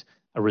expect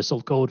a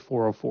result code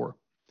 404.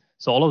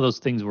 So all of those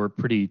things were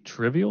pretty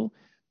trivial.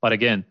 But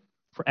again,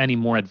 for any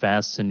more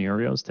advanced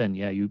scenarios, then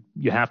yeah,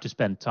 you have to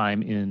spend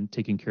time in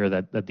taking care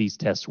that these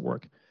tests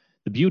work.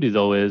 The beauty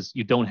though is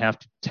you don't have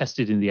to test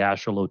it in the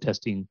Azure load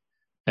testing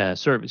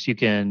service. You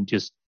can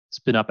just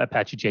spin up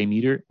Apache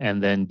JMeter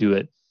and then do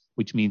it,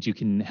 which means you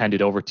can hand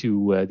it over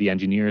to the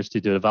engineers,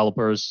 to the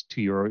developers,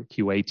 to your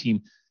QA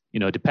team,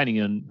 depending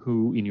on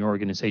who in your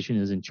organization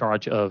is in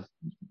charge of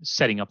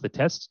setting up the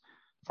tests.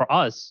 For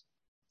us,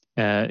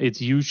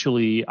 it's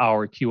usually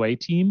our QA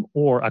team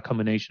or a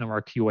combination of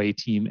our QA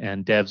team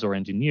and devs or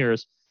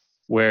engineers,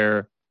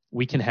 where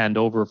we can hand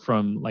over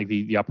from like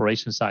the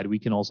operations side. We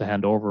can also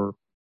hand over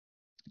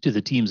to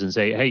the teams and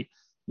say, hey,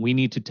 we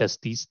need to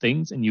test these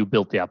things, and you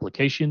built the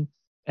application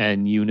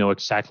and you know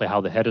exactly how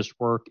the headers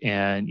work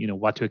and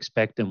what to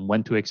expect and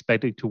when to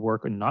expect it to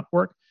work or not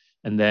work.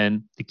 And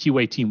then the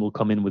QA team will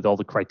come in with all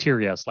the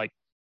criteria. It's like,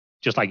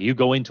 just like you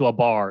go into a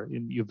bar,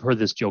 and you've heard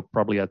this joke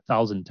probably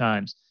 1,000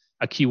 times.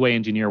 A QA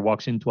engineer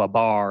walks into a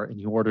bar and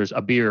he orders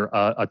a beer,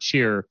 a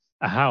chair,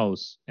 a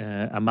house,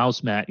 a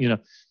mouse mat.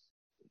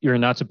 You're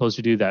not supposed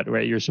to do that,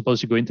 right? You're supposed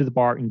to go into the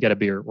bar and get a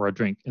beer or a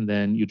drink, and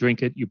then you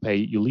drink it, you pay,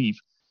 you leave.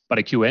 But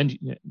a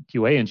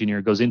QA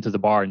engineer goes into the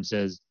bar and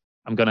says,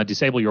 I'm going to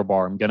disable your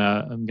bar. I'm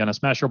going to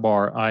smash your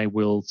bar. I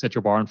will set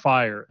your bar on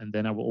fire, and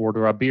then I will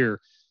order a beer.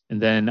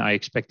 And then I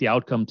expect the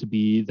outcome to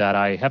be that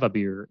I have a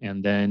beer,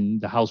 and then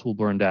the house will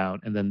burn down,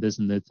 and then this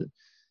and this.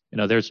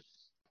 There's,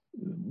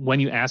 when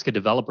you ask a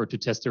developer to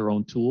test their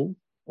own tool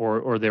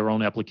or their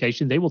own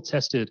application, they will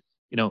test it,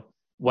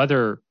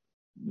 whether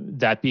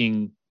that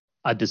being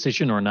a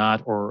decision or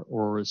not,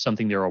 or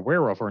something they're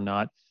aware of or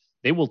not.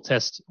 They will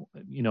test,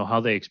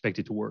 how they expect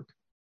it to work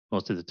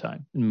most of the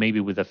time, and maybe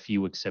with a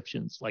few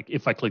exceptions. Like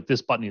if I click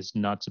this button, it's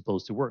not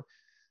supposed to work.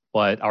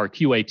 But our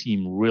QA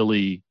team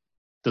really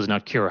does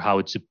not care how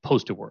it's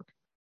supposed to work,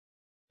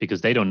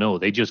 because they don't know.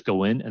 They just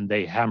go in and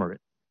they hammer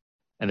it,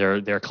 and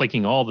they're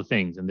clicking all the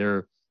things, and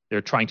they're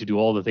trying to do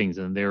all the things,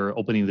 and they're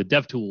opening the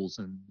dev tools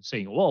and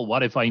saying, well,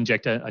 what if I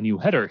inject a new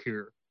header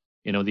here?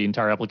 The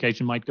entire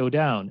application might go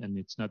down, and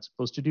it's not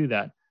supposed to do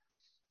that.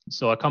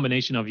 So a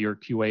combination of your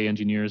QA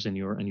engineers and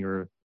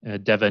your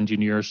dev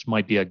engineers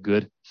might be a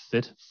good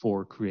fit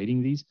for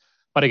creating these.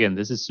 But again,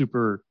 this is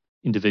super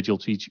individual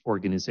to each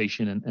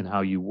organization and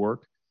how you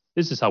work.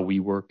 This is how we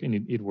work,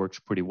 and it works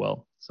pretty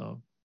well.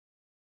 So,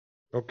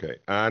 okay.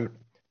 And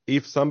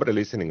if somebody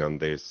listening on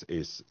this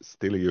is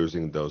still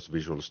using those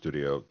Visual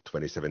Studio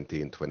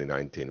 2017,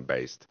 2019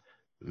 based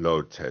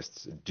load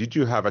tests, did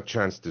you have a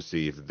chance to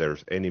see if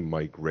there's any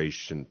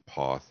migration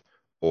path,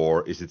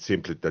 or is it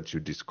simply that you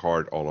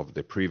discard all of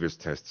the previous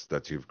tests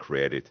that you've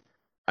created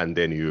and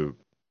then you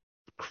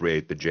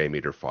create the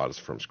JMeter files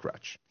from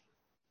scratch?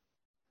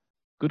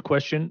 Good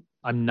question.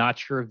 I'm not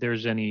sure if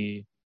there's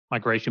any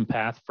migration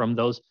path from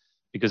those,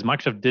 because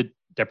Microsoft did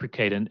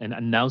deprecate and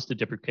announced the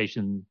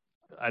deprecation.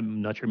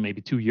 I'm not sure,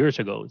 maybe 2 years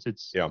ago.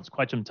 It's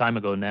quite some time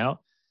ago now.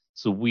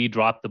 So we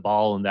dropped the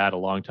ball on that a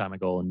long time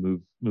ago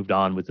and moved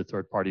on with the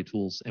third-party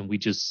tools, and we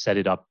just set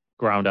it up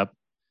ground up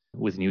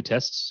with new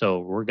tests. So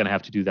we're going to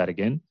have to do that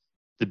again.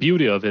 The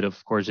beauty of it,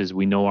 of course, is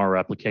we know our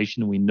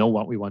application, we know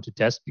what we want to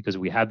test because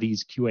we have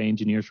these QA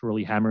engineers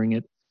really hammering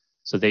it.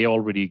 So they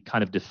already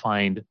kind of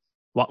defined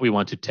what we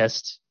want to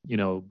test,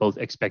 both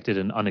expected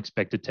and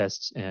unexpected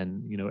tests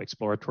and,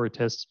 exploratory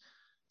tests.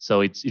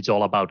 So it's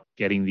all about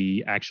getting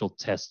the actual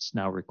tests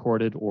now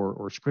recorded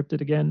or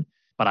scripted again.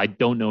 But I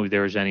don't know if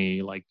there's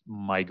any like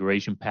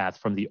migration path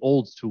from the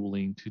old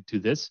tooling to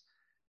this.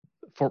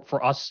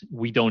 For us,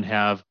 we don't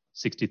have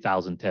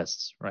 60,000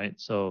 tests, right?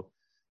 So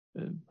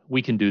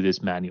we can do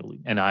this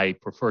manually, and I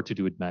prefer to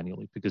do it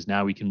manually because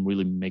now we can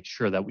really make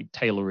sure that we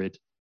tailor it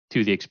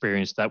to the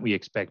experience that we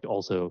expect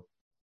also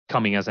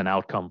coming as an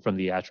outcome from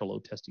the Azure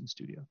Load Testing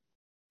Studio.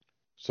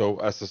 So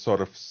as a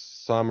sort of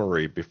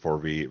summary before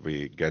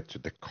we get to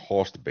the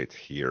cost bit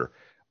here,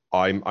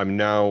 I'm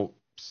now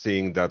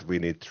seeing that we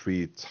need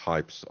 3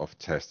 types of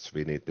tests.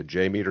 We need the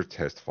JMeter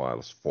test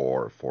files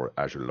for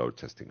Azure Load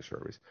Testing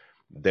Service.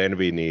 Then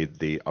we need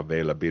the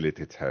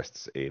availability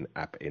tests in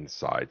App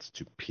Insights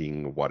to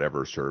ping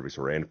whatever service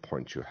or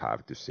endpoint you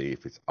have to see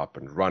if it's up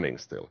and running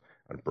still.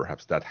 And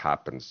perhaps that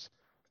happens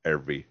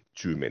every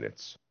 2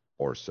 minutes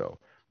or so.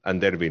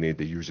 And then we need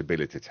the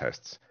usability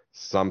tests,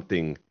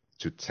 something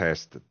to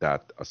test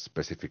that a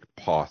specific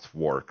path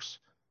works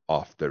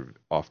after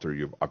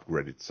you've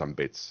upgraded some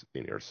bits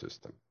in your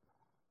system.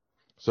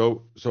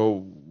 So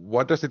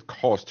what does it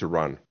cost to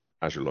run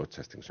Azure Load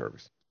Testing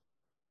Service?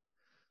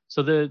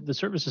 So the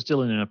service is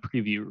still in a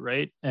preview,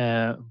 right?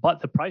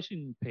 But the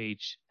pricing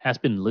page has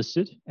been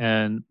listed,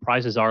 and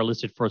prices are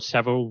listed for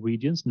several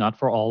regions, not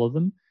for all of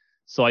them.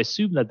 So I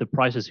assume that the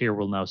prices here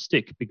will now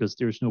stick because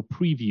there's no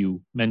preview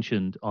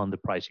mentioned on the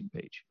pricing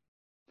page.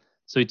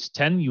 So it's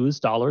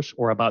 $10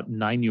 or about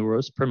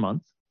 €9 per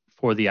month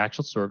for the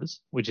actual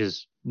service, which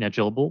is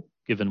negligible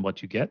given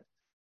what you get.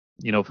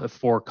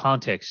 For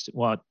context,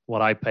 what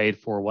I paid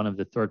for one of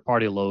the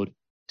third-party load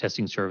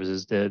testing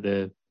services,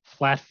 the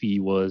flat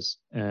fee was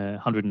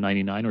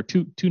 $199 or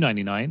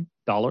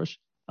 $299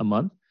 a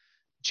month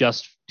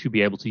just to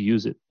be able to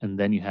use it, and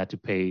then you had to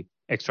pay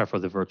extra for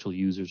the virtual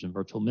users and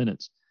virtual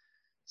minutes.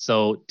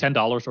 So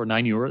 $10 or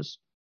 €9,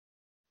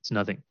 it's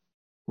nothing.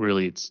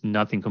 Really, it's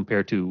nothing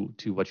compared to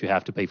what you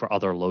have to pay for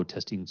other load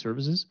testing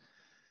services.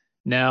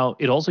 Now,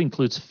 it also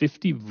includes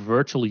 50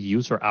 virtual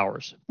user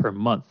hours per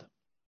month.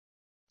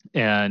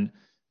 And,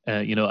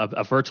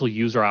 a virtual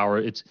user hour,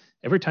 it's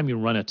every time you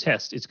run a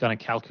test, it's going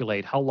to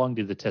calculate how long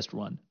did the test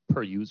run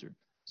per user.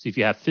 So if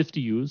you have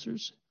 50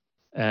 users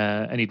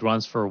and it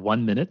runs for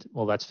 1 minute,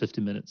 well, that's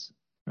 50 minutes,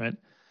 right?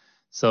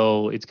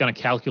 So it's going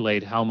to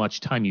calculate how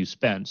much time you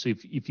spend. So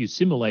if you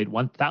simulate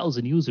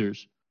 1,000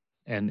 users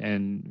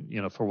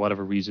and for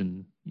whatever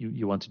reason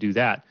you want to do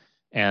that,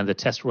 and the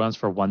test runs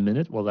for 1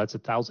 minute, well, that's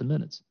 1,000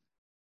 minutes.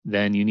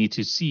 Then you need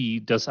to see,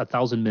 does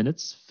 1,000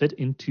 minutes fit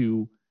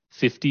into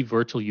 50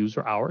 virtual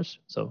user hours?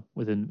 So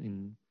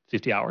in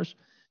 50 hours.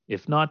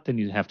 If not, then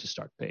you have to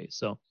start pay.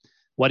 So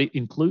what it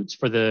includes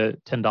for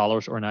the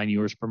 $10 or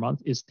 €9 per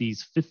month is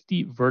these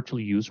 50 virtual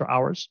user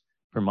hours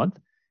per month.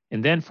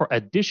 And then for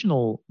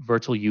additional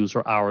virtual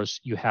user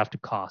hours, you have to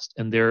cost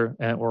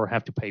or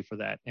have to pay for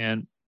that.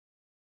 And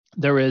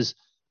there is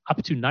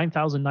up to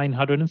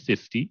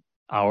 9,950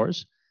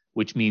 hours,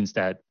 which means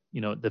that,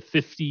 the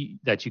 50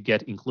 that you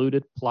get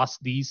included plus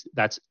these,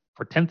 that's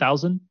for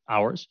 10,000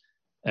 hours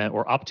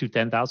or up to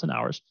 10,000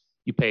 hours,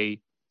 you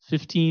pay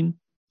 15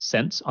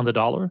 cents on the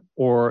dollar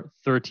or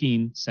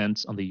 13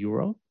 cents on the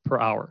euro per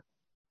hour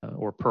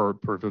or per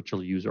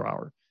virtual user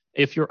hour.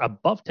 If you're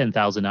above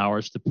 10,000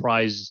 hours, the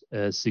price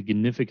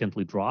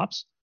significantly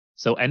drops.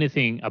 So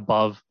anything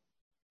above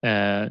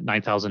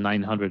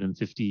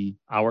 9,950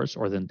 hours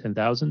or then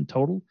 10,000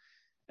 total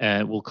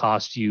will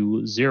cost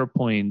you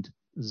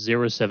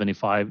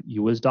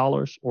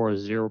 $0.075 or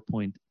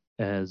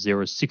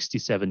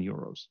 0.067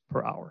 euros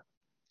per hour.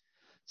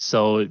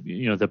 So,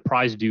 the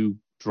price do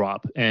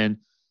drop. And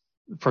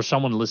for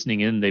someone listening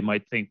in, they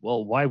might think,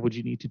 well, why would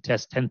you need to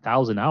test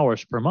 10,000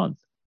 hours per month?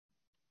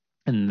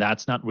 And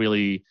that's not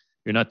really,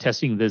 you're not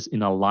testing this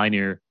in a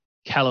linear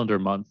calendar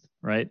month,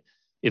 right?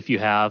 If you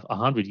have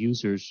 100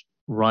 users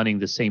running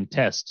the same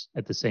test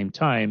at the same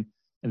time,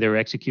 and they're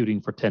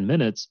executing for 10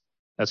 minutes,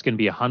 that's going to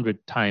be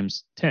 100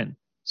 times 10.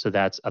 So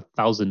that's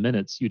 1,000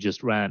 minutes you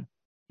just ran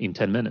in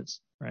 10 minutes,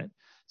 right?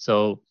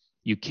 So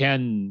you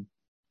can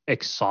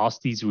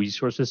exhaust these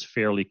resources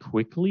fairly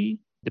quickly,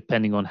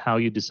 depending on how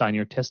you design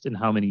your test and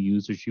how many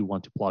users you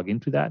want to plug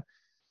into that.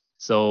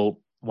 So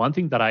one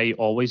thing that I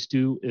always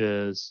do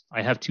is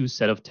I have two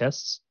set of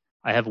tests.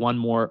 I have one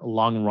more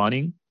long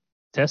running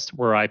test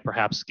where I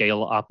perhaps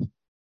scale up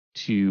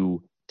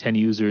to 10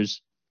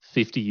 users,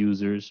 50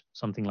 users,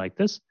 something like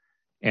this.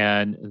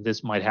 And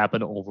this might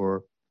happen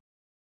over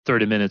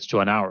 30 minutes to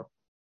an hour.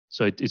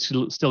 So it's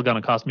still going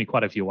to cost me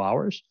quite a few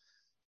hours,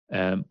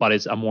 but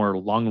it's a more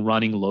long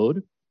running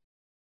load.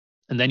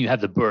 And then you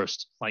have the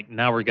burst. Like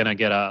now we're going to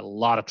get a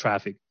lot of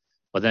traffic,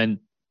 but then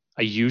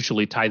I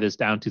usually tie this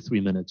down to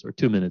 3 minutes or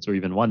 2 minutes or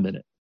even 1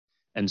 minute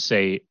and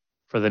say,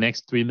 for the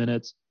next 3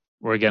 minutes,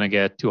 we're going to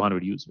get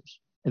 200 users.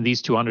 And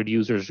these 200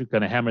 users are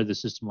going to hammer the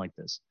system like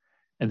this.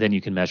 And then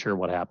you can measure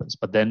what happens.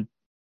 But then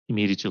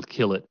immediately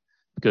kill it.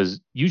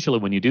 Because usually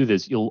when you do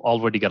this, you'll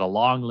already get a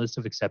long list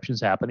of exceptions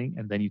happening,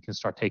 and then you can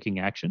start taking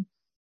action.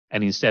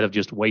 And instead of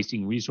just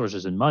wasting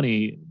resources and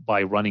money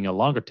by running a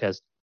longer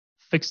test,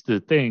 fix the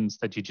things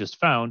that you just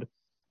found,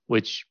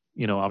 which,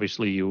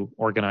 obviously you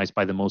organize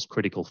by the most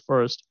critical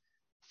first,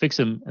 fix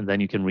them, and then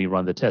you can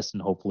rerun the test,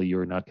 and hopefully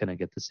you're not going to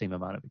get the same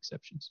amount of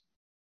exceptions.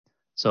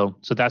 So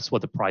that's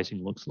what the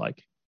pricing looks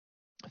like.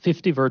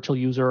 50 virtual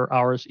user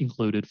hours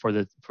included for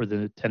the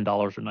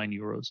 $10 or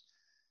 €9.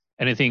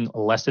 Anything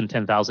less than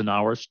 10,000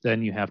 hours,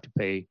 then you have to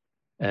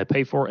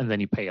pay for, and then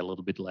you pay a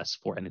little bit less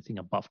for anything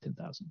above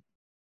 10,000.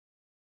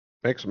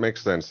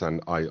 Makes sense,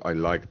 and I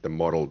like the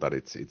model that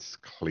it's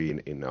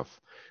clean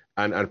enough.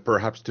 And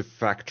perhaps to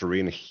factor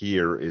in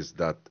here is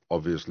that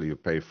obviously you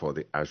pay for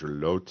the Azure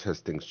load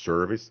testing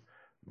service,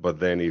 but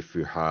then if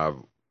you have,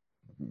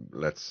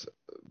 let's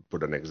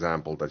put an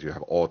example that you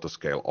have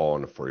autoscale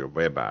on for your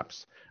web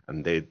apps,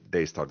 and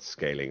they start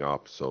scaling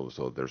up, so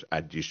there's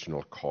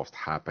additional cost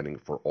happening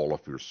for all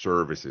of your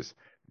services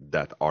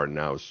that are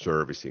now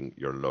servicing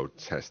your load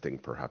testing,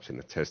 perhaps in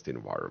a test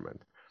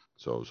environment.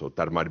 So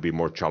that might be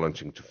more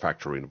challenging to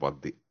factor in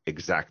what the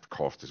exact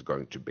cost is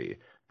going to be,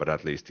 but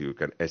at least you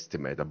can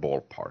estimate a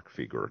ballpark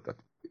figure that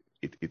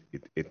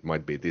it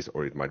might be this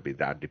or it might be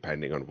that,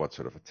 depending on what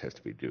sort of a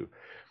test we do.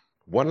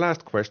 One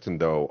last question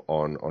though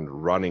on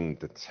running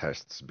the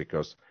tests,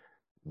 because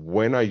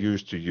when I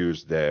used to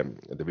use the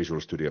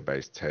Visual Studio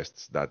based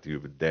tests that you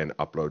would then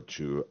upload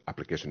to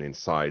Application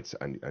Insights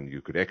and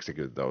you could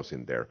execute those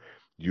in there,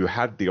 you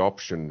had the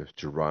option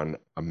to run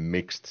a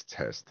mixed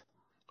test.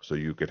 So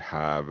you could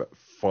have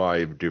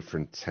 5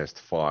 different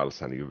test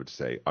files and you would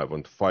say, I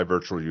want 5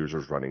 virtual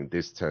users running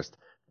this test,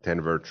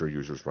 10 virtual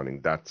users running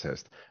that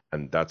test,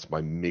 and that's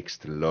my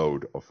mixed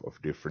load of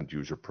different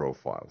user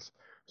profiles.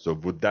 So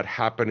would that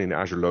happen in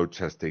Azure load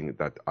testing,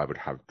 that I would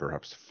have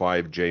perhaps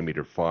 5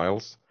 JMeter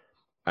files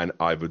and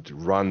I would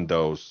run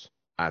those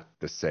at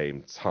the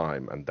same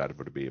time, and that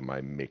would be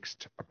my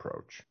mixed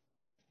approach?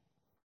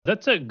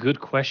 That's a good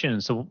question.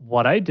 So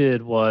what I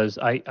did was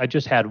I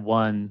just had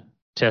one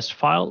test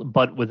file,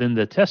 but within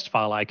the test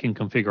file, I can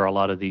configure a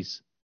lot of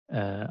these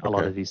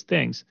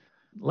things.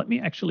 Let me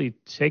actually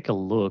take a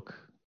look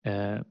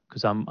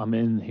because I'm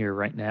in here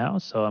right now.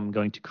 So I'm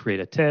going to create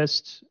a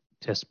test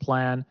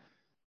plan,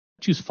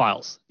 choose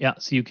files. Yeah,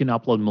 so you can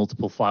upload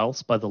multiple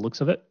files by the looks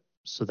of it.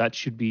 So that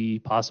should be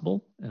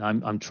possible. And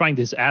I'm trying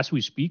this as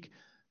we speak.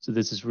 So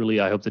this is really,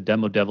 I hope the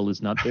demo devil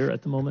is not there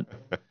at the moment.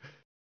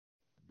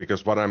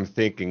 Because what I'm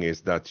thinking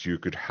is that you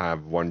could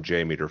have one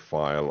JMeter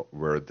file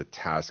where the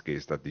task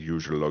is that the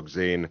user logs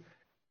in,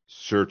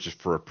 searches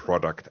for a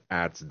product,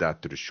 adds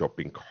that to the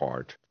shopping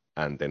cart,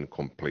 and then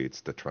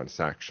completes the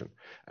transaction.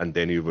 And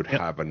then you would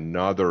have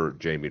another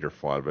JMeter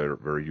file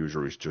where a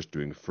user is just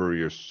doing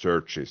furious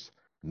searches,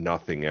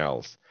 nothing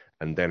else.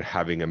 And then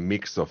having a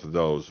mix of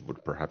those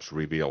would perhaps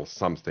reveal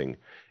something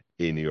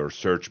in your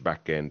search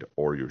backend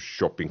or your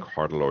shopping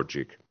cart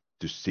logic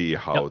to see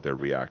how they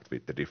react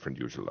with the different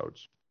user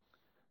loads.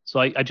 So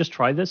I just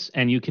tried this,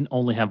 and you can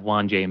only have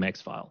one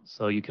JMX file.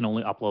 So you can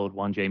only upload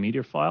one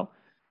JMeter file.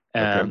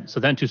 So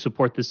then to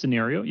support this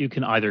scenario, you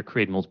can either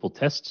create multiple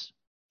tests.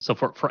 So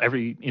for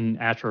every, in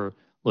Azure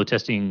load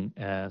testing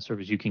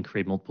service, you can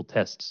create multiple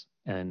tests,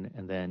 and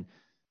then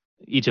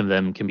each of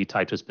them can be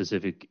tied to a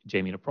specific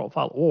JMeter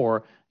profile,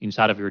 or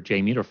inside of your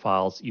JMeter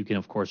files, you can,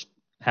 of course,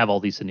 have all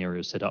these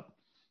scenarios set up.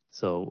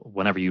 So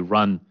whenever you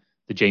run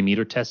the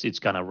JMeter test, it's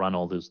going to run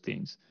all those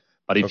things.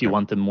 But if you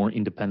want them more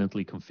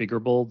independently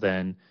configurable,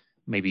 then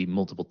maybe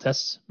multiple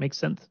tests make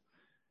sense.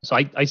 So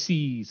I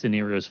see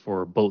scenarios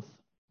for both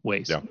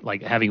ways,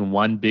 like having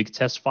one big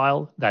test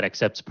file that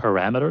accepts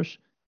parameters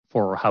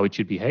for how it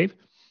should behave,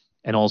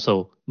 and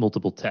also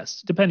multiple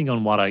tests, depending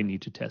on what I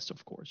need to test,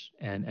 of course.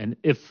 And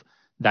if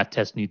that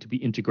test need to be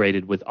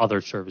integrated with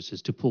other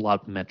services to pull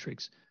out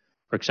metrics.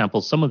 For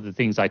example, some of the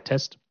things I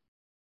test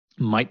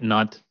might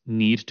not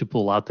need to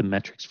pull out the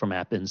metrics from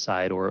App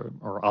Insight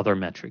or other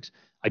metrics.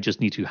 I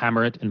just need to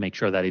hammer it and make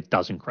sure that it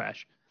doesn't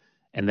crash.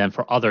 And then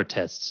for other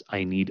tests,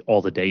 I need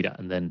all the data.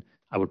 And then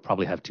I would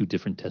probably have 2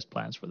 different test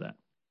plans for that.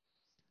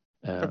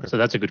 So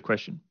that's a good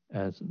question.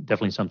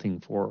 Definitely something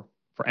for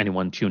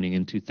anyone tuning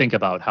in to think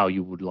about how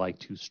you would like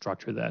to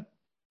structure that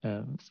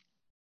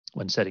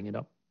when setting it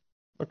up.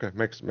 Okay,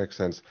 makes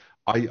sense.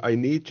 I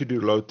need to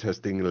do load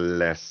testing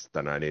less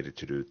than I needed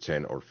to do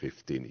 10 or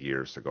 15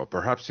 years ago.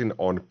 Perhaps in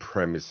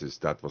on-premises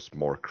that was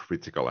more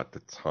critical at the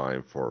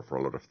time for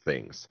a lot of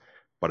things.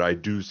 But I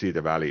do see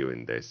the value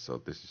in this,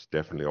 so this is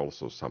definitely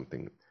also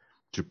something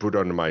to put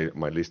on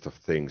my list of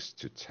things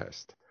to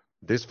test.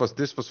 This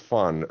was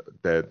fun.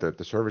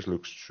 The service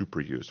looks super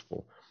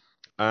useful.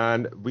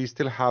 And we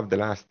still have the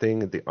last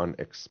thing, the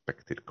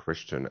unexpected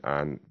question.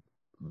 And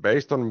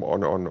based on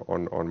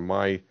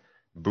my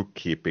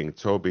bookkeeping,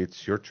 Toby,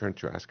 it's your turn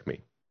to ask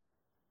me.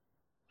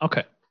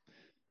 Okay.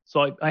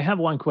 So I have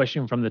one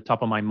question from the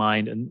top of my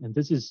mind, and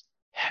this is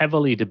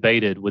heavily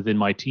debated within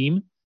my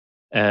team.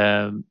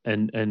 And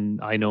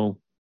I know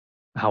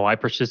how I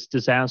persist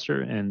this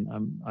answer, and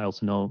I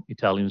also know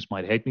Italians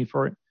might hate me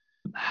for it.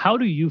 How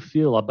do you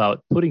feel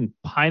about putting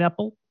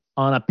pineapple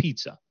on a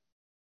pizza?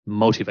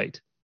 Motivate.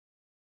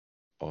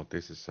 Oh,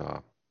 this is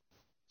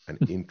an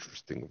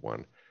interesting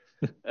one.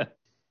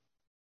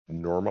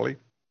 Normally,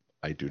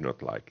 I do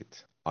not like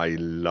it. I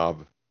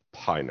love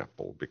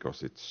pineapple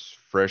because it's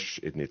fresh.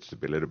 It needs to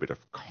be a little bit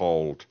of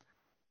cold,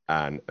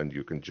 and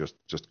you can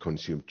just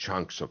consume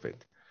chunks of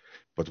it.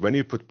 But when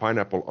you put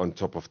pineapple on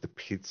top of the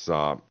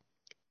pizza,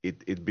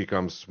 it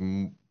becomes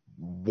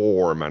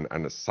warm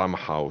and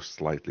somehow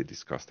slightly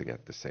disgusting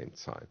at the same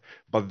time.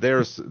 But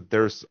there's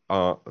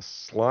a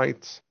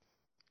slight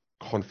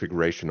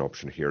configuration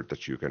option here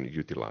that you can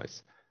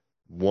utilize.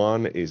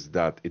 One is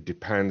that it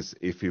depends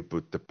if you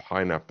put the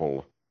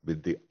pineapple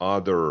with the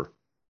other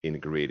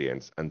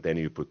ingredients and then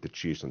you put the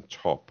cheese on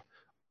top,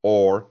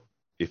 or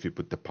if you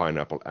put the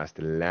pineapple as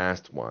the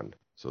last one,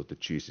 so the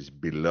cheese is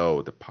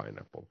below the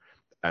pineapple.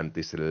 And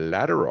this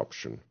latter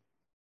option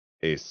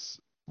is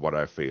what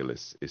I feel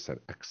is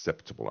an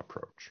acceptable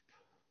approach.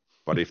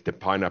 But if the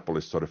pineapple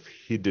is sort of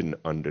hidden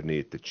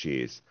underneath the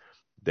cheese,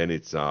 then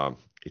it's a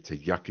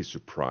yucky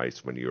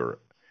surprise when you're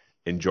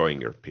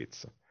enjoying your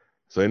pizza.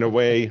 So in a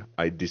way,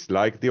 I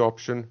dislike the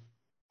option,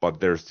 but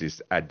there's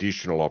this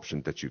additional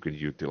option that you can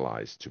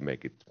utilize to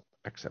make it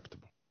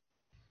acceptable.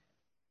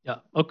 Yeah,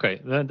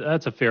 okay,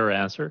 that's a fair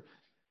answer.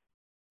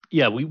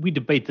 Yeah, we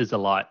debate this a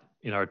lot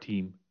in our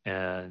team,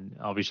 and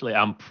obviously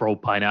I'm pro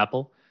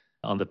pineapple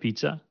on the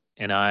pizza,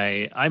 and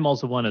I'm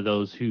also one of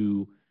those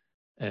who,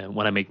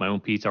 when I make my own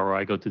pizza or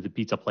I go to the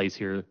pizza place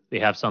here, they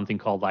have something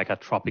called like a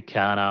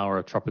Tropicana or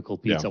a tropical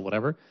pizza,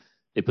 whatever.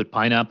 They put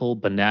pineapple,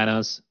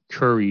 bananas,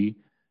 curry,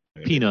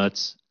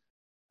 peanuts,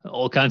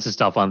 all kinds of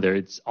stuff on there.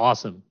 It's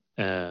awesome.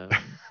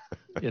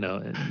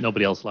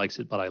 Nobody else likes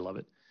it, but I love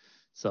it.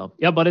 So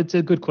yeah, but it's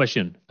a good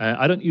question.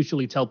 I don't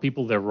usually tell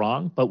people they're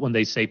wrong, but when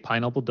they say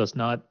pineapple does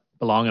not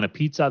belong on a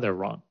pizza, they're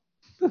wrong.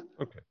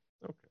 Okay.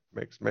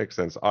 Makes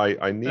sense.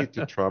 I need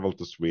to travel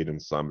to Sweden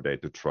someday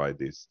to try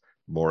these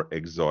more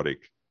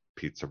exotic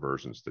pizza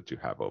versions that you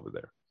have over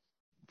there.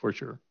 For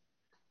sure.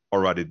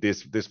 Alrighty,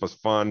 this was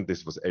fun.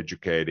 This was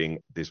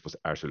educating. This was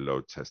Azure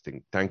load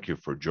testing. Thank you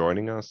for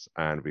joining us,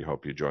 and we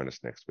hope you join us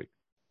next week.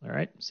 All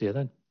right. See you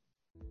then.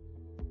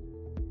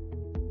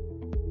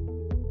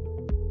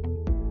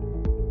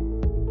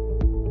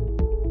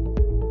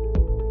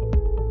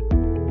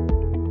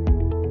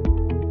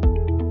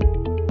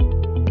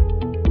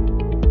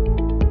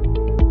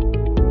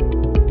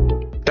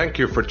 Thank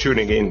you for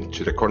tuning in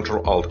to the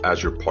Control Alt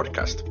Azure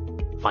podcast.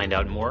 Find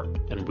out more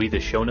and read the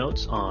show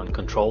notes on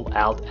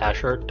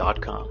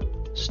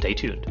controlaltazure.com. Stay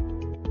tuned.